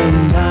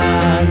time.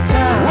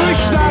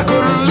 Wished I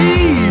could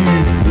leave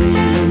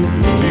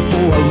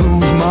before I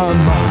lose my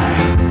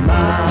mind.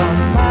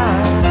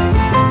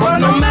 But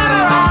no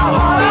matter how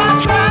hard I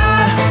try,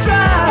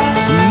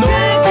 no.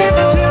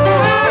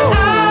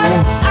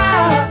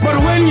 But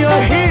when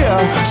you're here,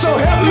 so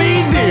help me,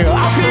 dear, I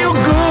feel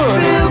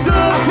good.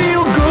 I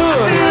feel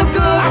good.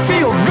 I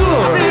feel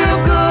good.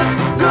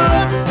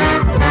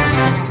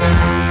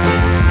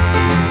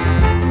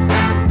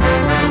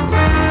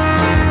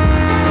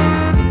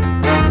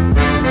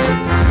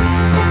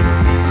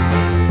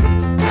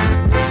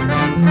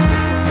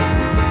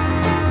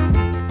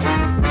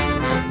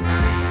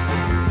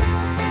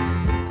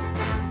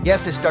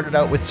 Yes, I started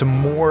out with some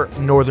more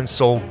Northern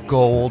Soul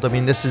gold. I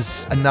mean, this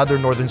is another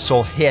Northern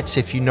Soul hit.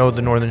 If you know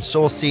the Northern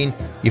Soul scene,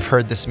 you've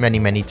heard this many,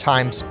 many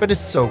times, but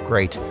it's so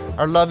great.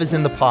 Our Love Is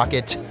in the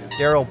Pocket,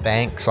 Daryl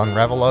Banks on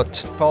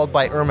Revelout, followed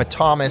by Irma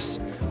Thomas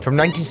from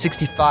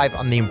 1965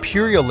 on the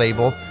Imperial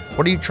label,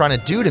 What Are You Trying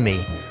to Do to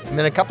Me? And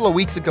then a couple of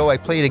weeks ago, I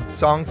played a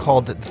song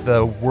called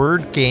The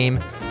Word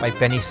Game by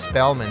Benny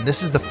Spellman.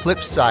 This is the flip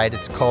side.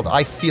 It's called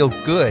I Feel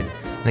Good,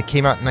 and it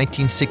came out in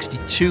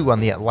 1962 on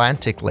the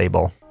Atlantic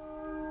label.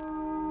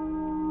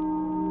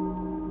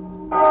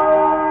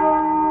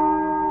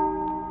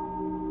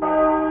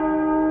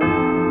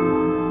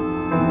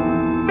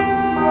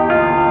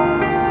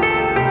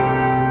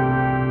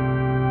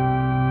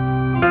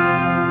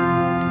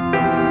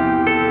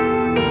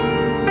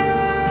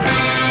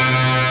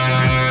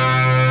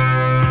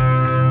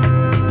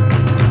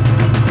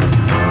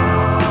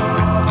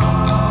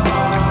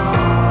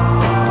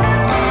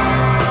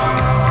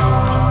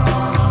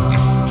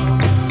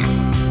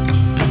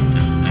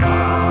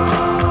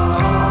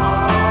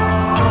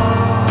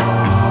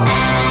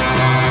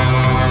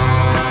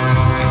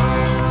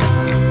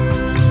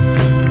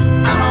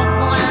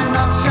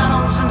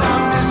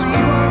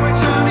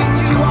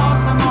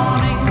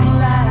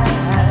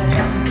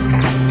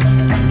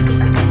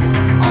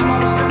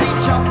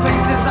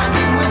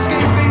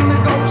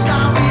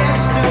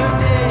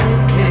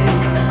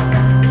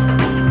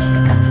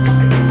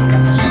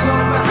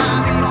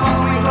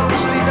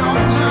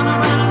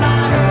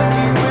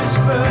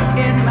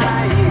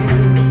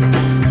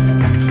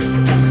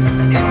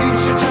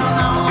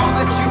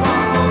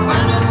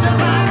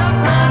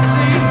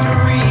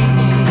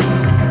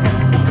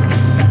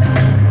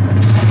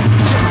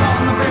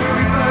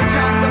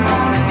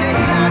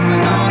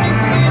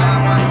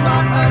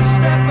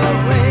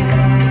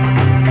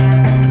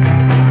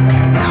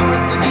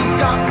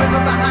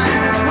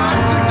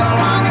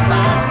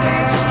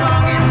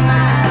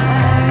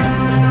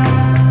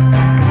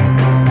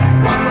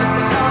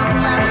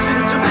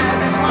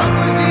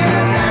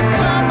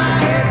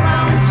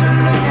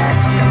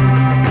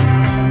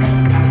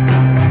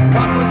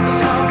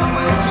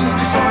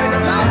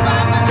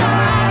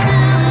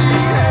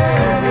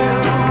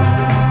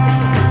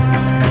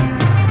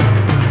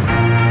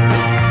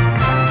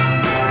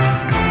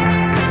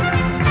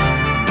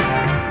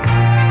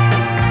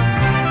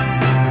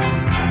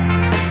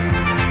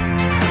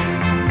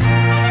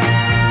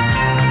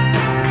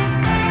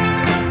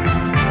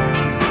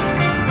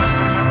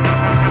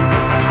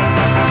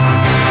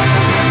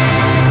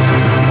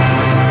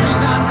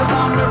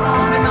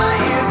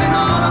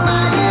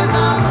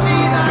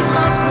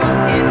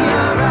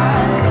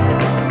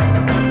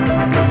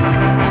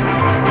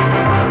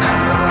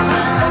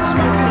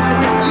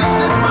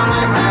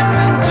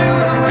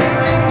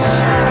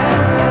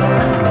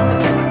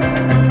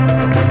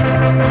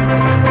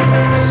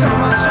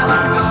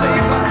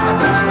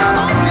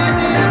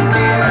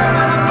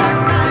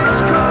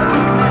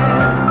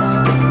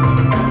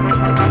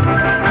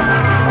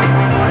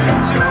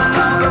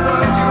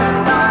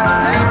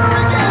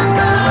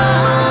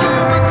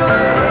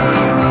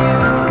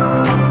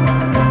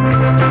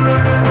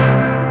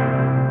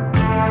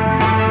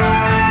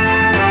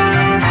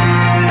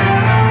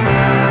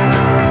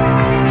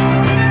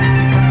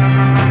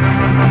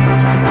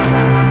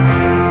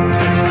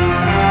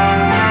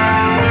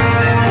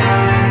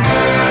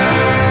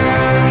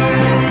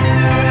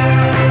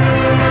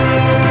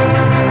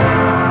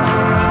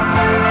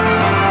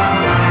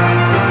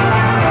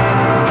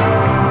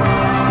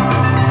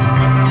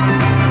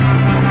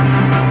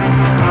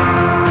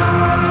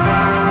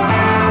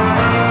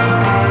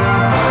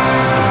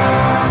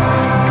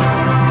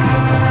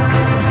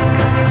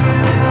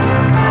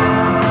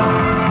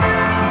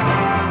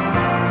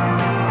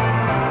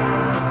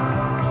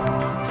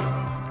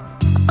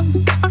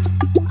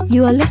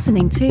 You are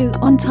listening to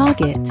On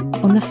Target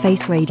on The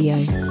Face Radio.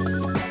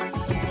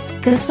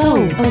 The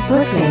soul of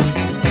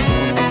Brooklyn.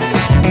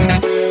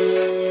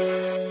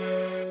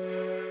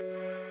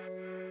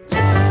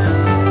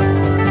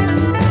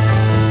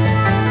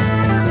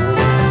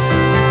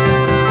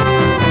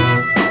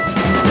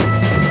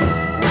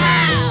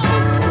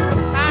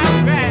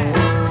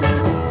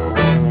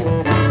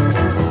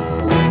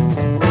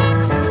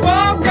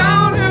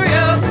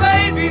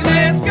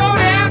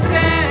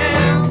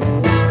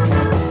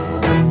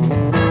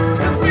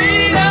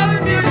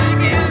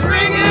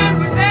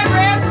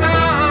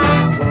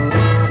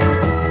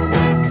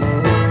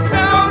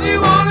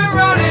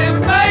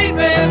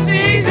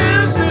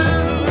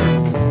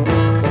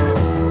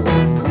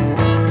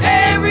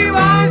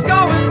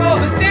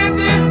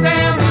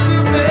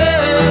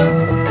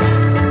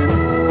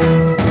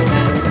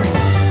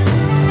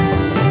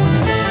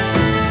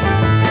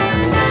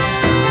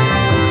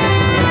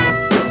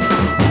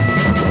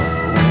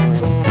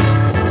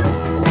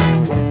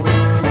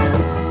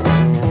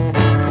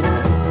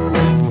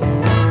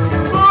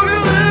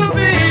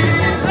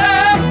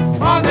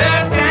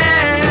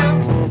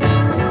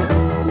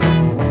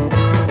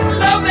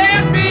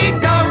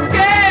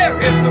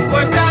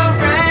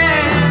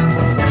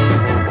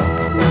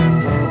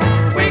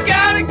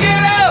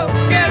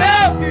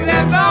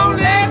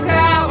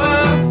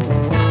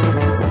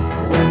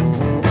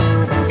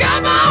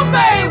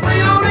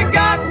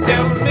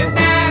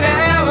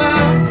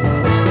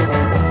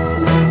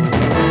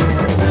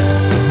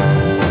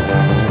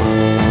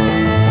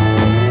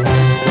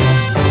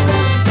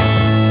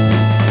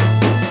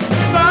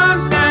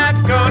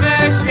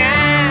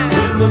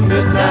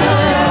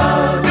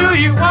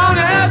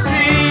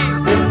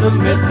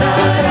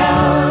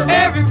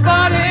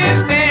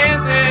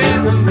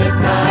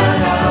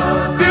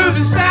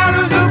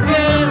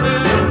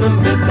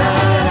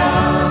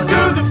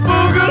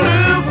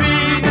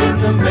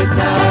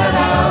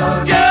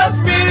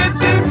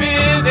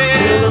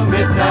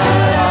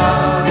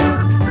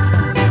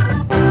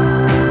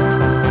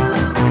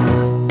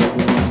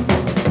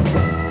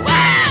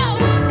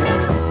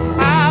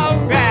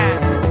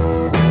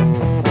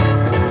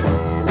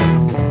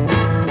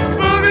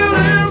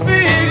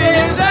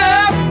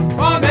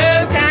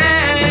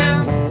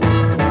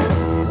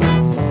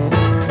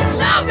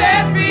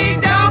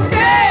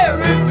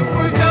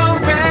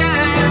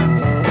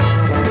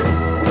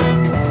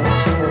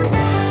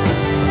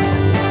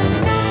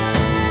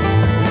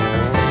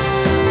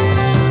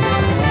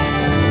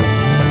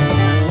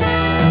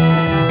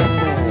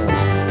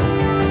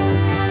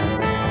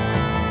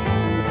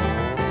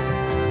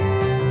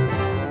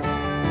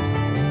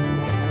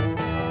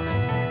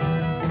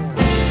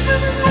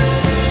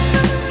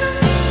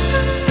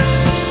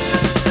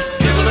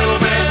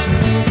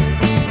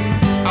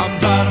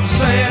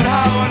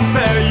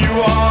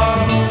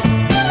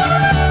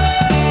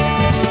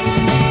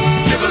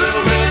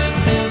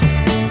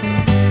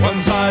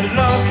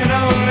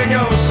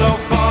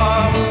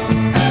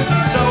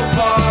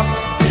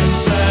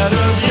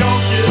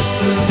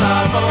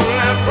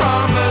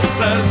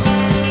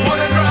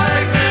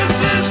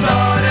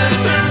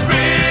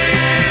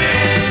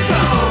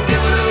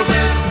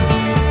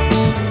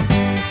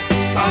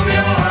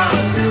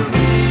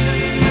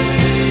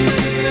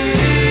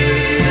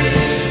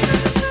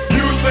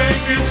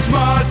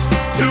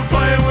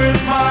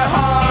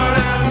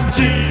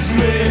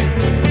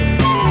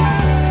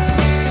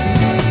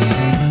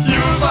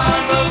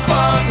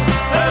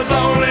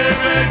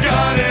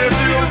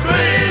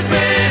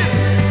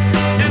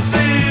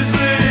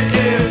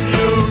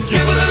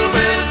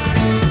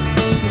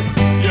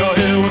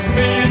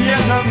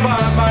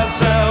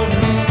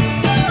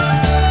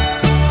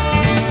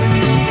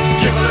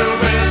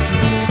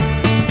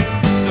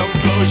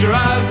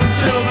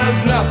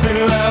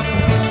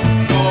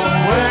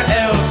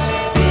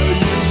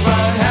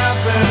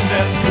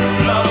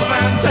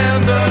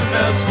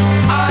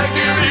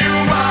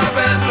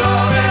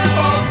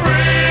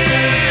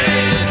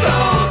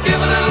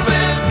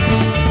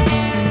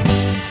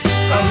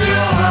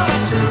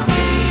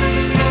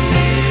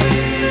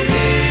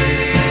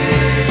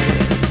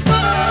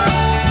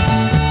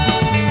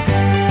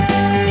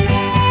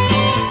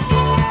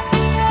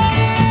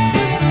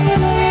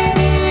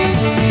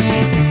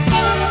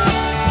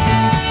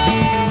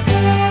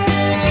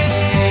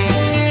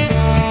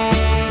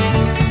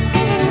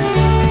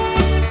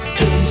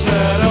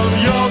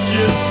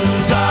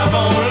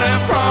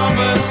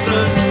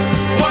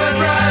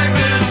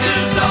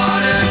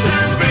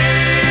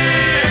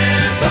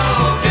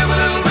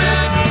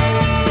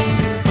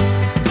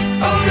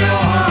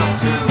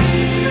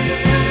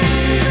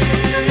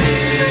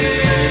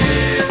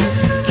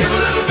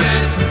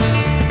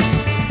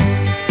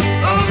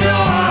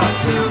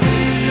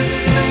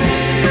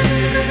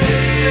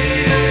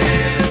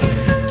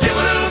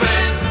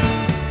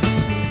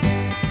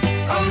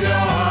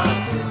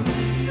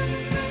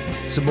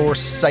 Some more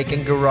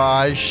Psych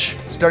Garage,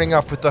 starting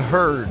off with The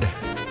Herd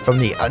from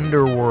the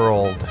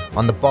Underworld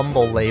on the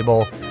Bumble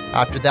label.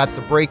 After that,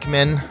 The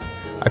Brakemen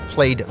I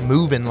played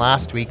Movin'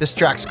 last week. This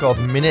track's called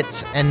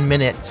Minutes and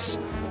Minutes.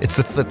 It's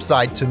the flip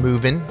side to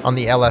Movin' on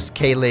the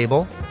LSK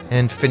label.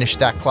 And finished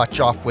that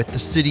clutch off with the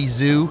City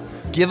Zoo,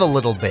 Give a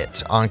Little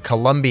Bit on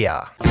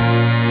Columbia.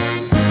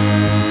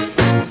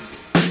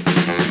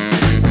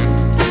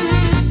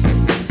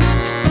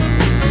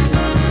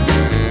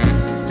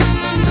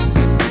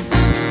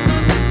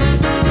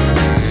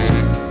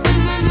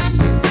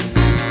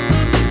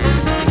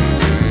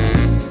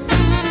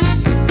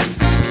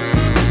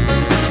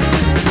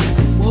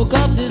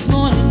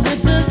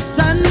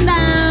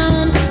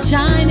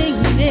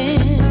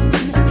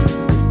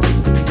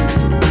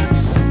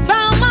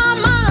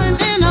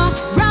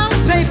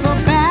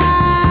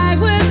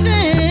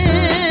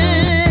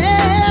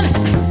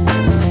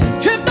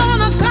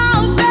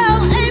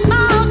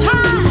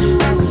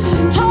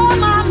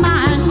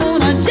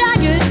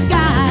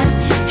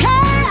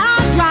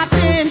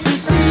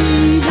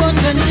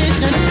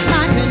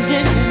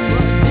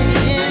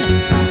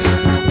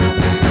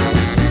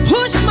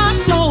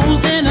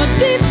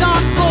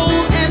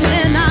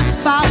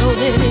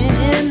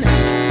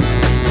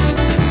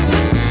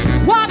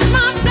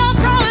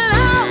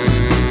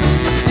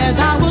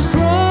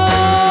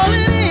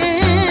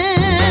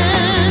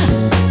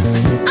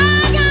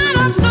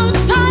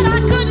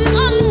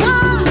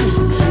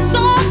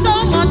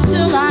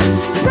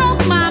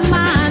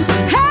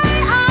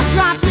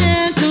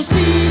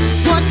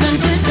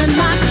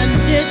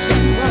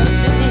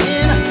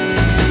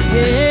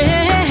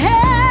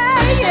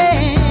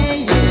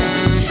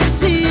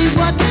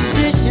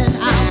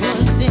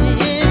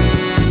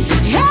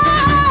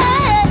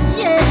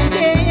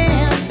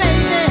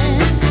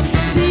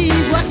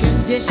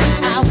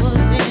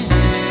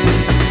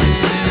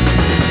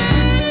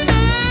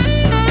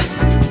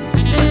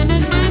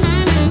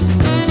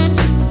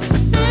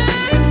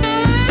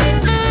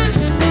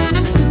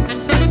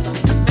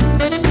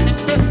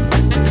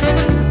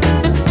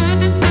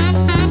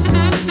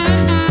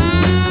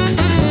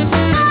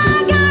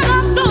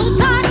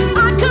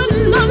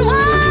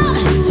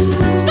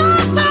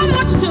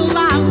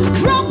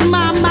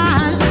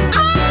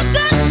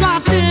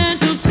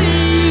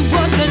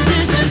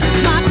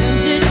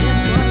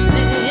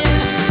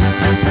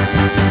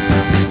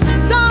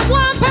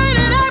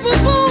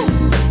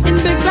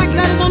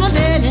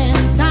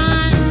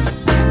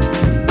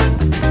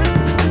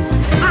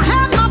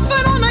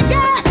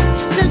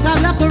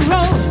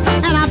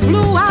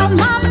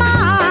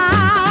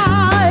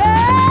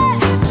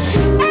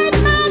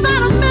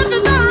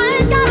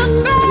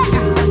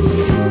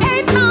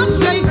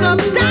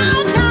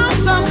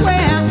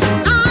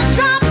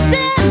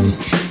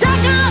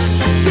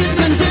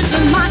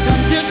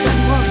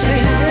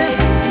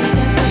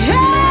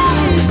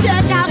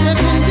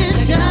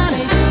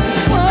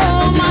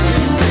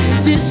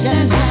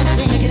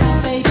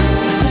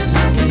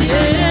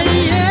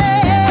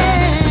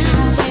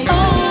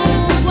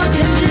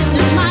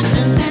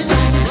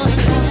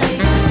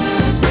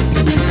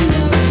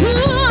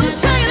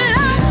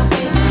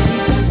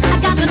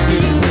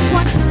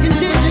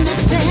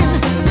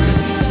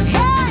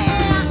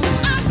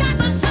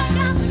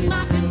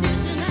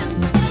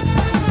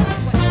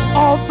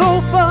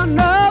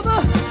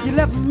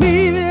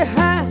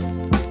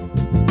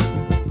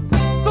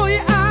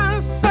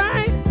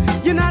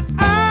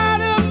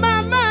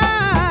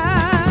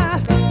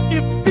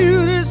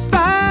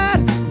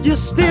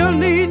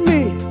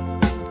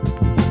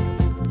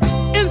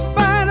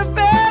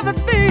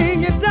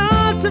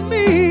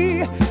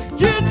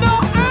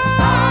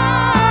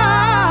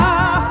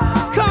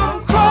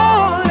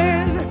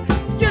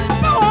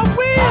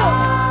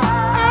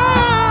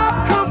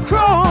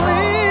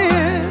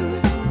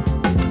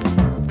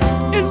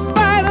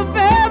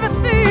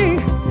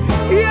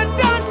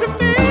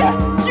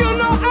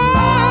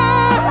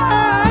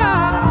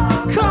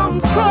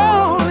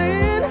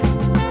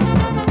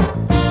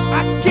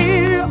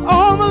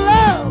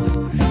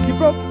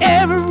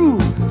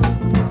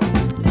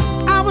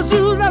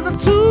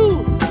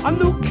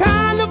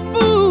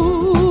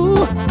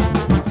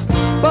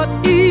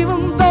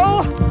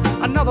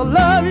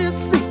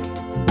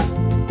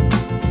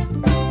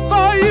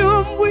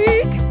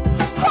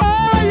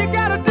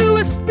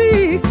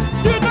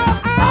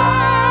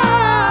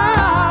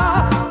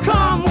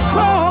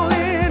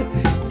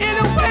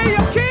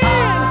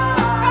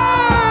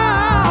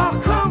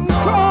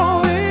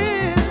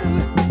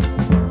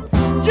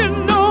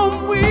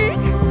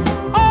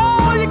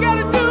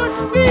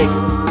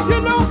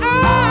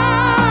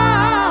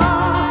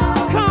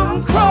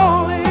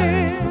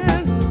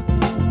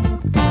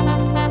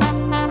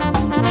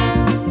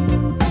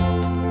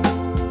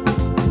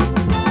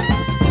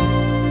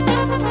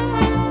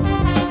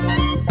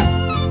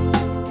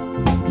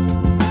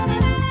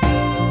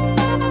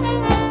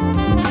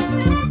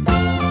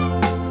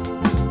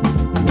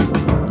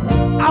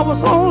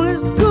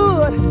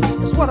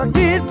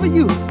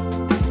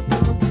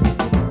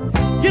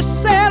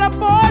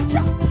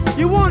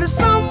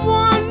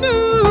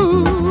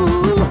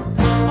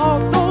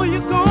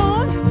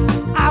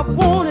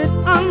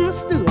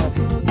 Understood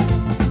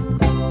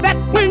that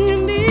when you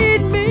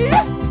need me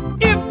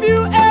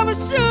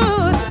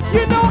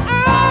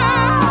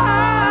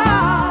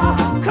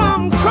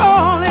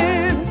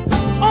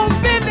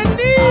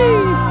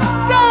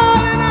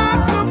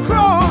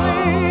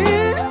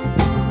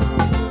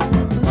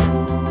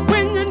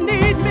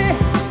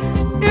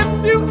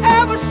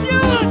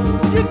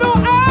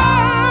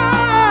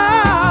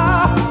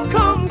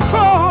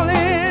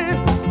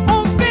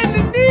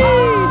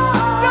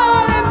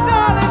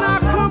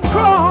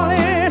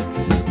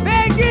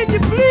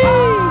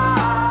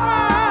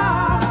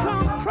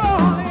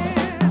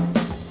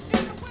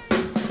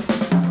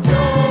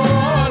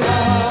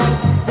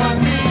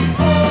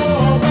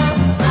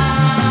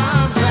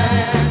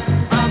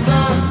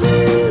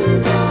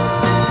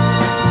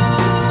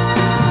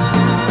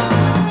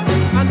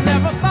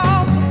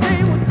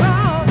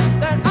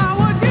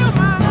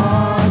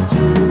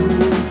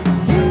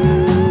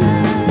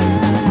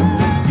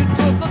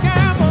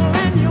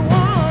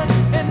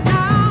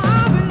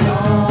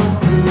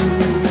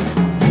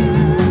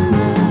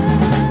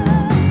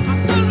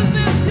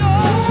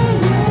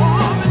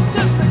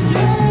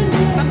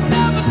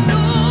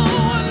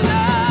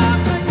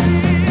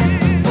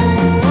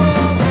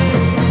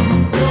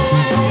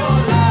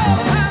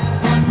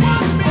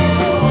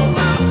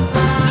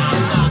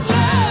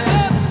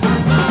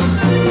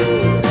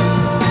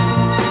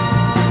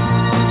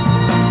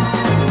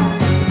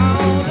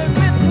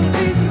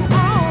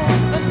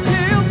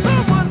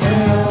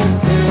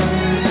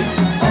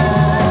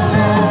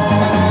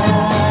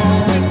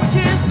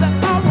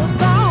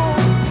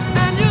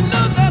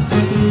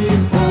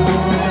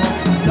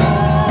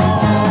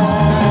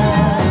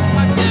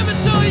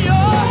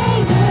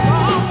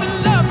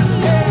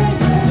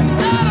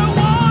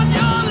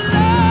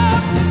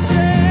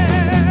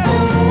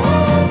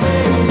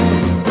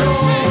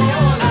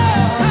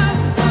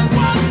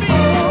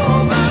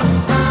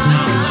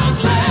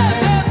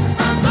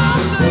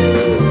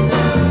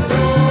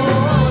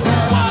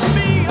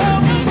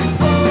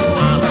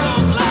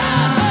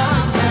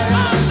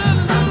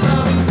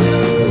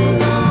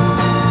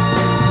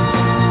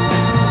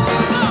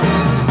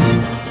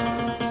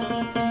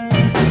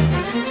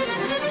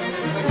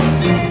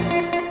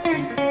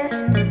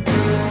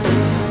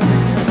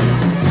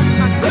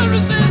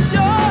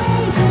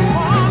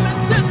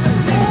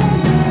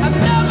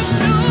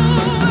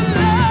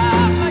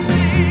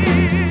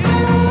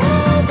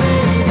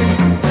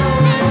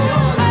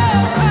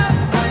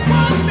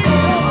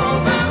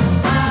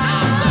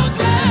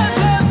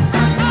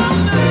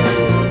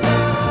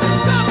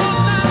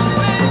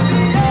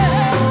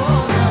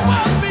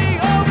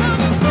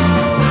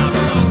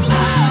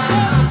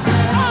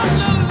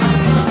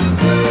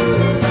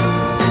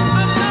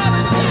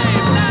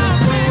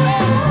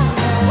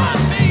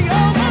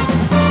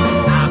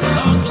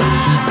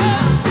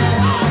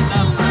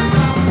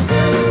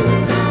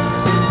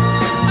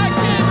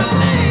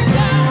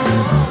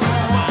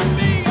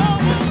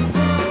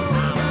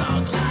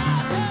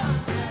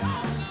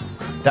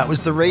That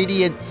was The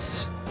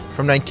Radiance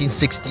from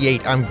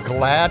 1968. I'm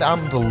Glad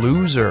I'm the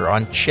Loser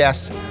on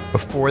Chess.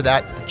 Before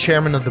that, the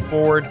chairman of the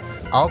board,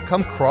 I'll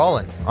Come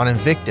Crawlin' on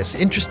Invictus.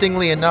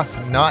 Interestingly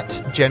enough, not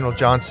General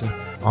Johnson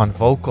on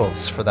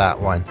vocals for that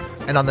one.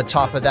 And on the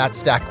top of that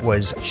stack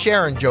was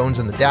Sharon Jones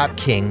and the Dap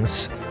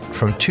Kings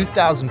from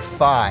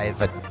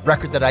 2005, a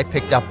record that I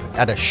picked up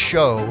at a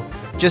show.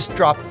 Just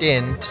dropped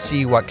in to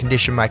see what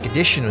condition my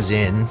condition was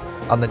in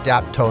on the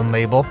Daptone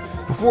label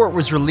before it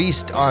was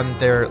released on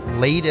their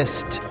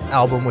latest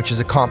album, which is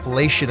a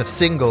compilation of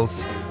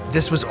singles.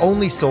 This was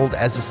only sold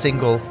as a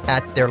single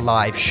at their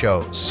live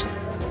shows.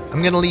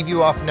 I'm going to leave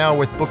you off now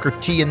with Booker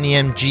T and the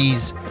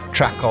MG's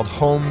track called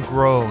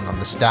Homegrown on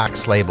the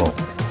Stax label.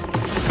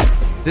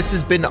 This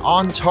has been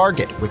On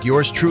Target with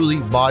yours truly,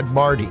 Maud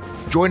Marty.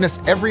 Join us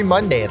every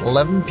Monday at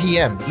 11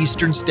 p.m.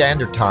 Eastern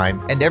Standard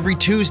Time and every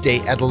Tuesday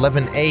at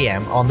 11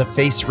 a.m. on The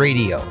Face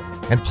Radio.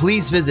 And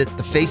please visit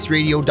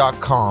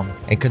thefaceradio.com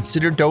and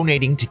consider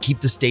donating to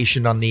keep the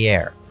station on the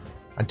air.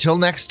 Until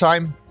next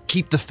time,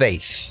 keep the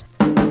faith.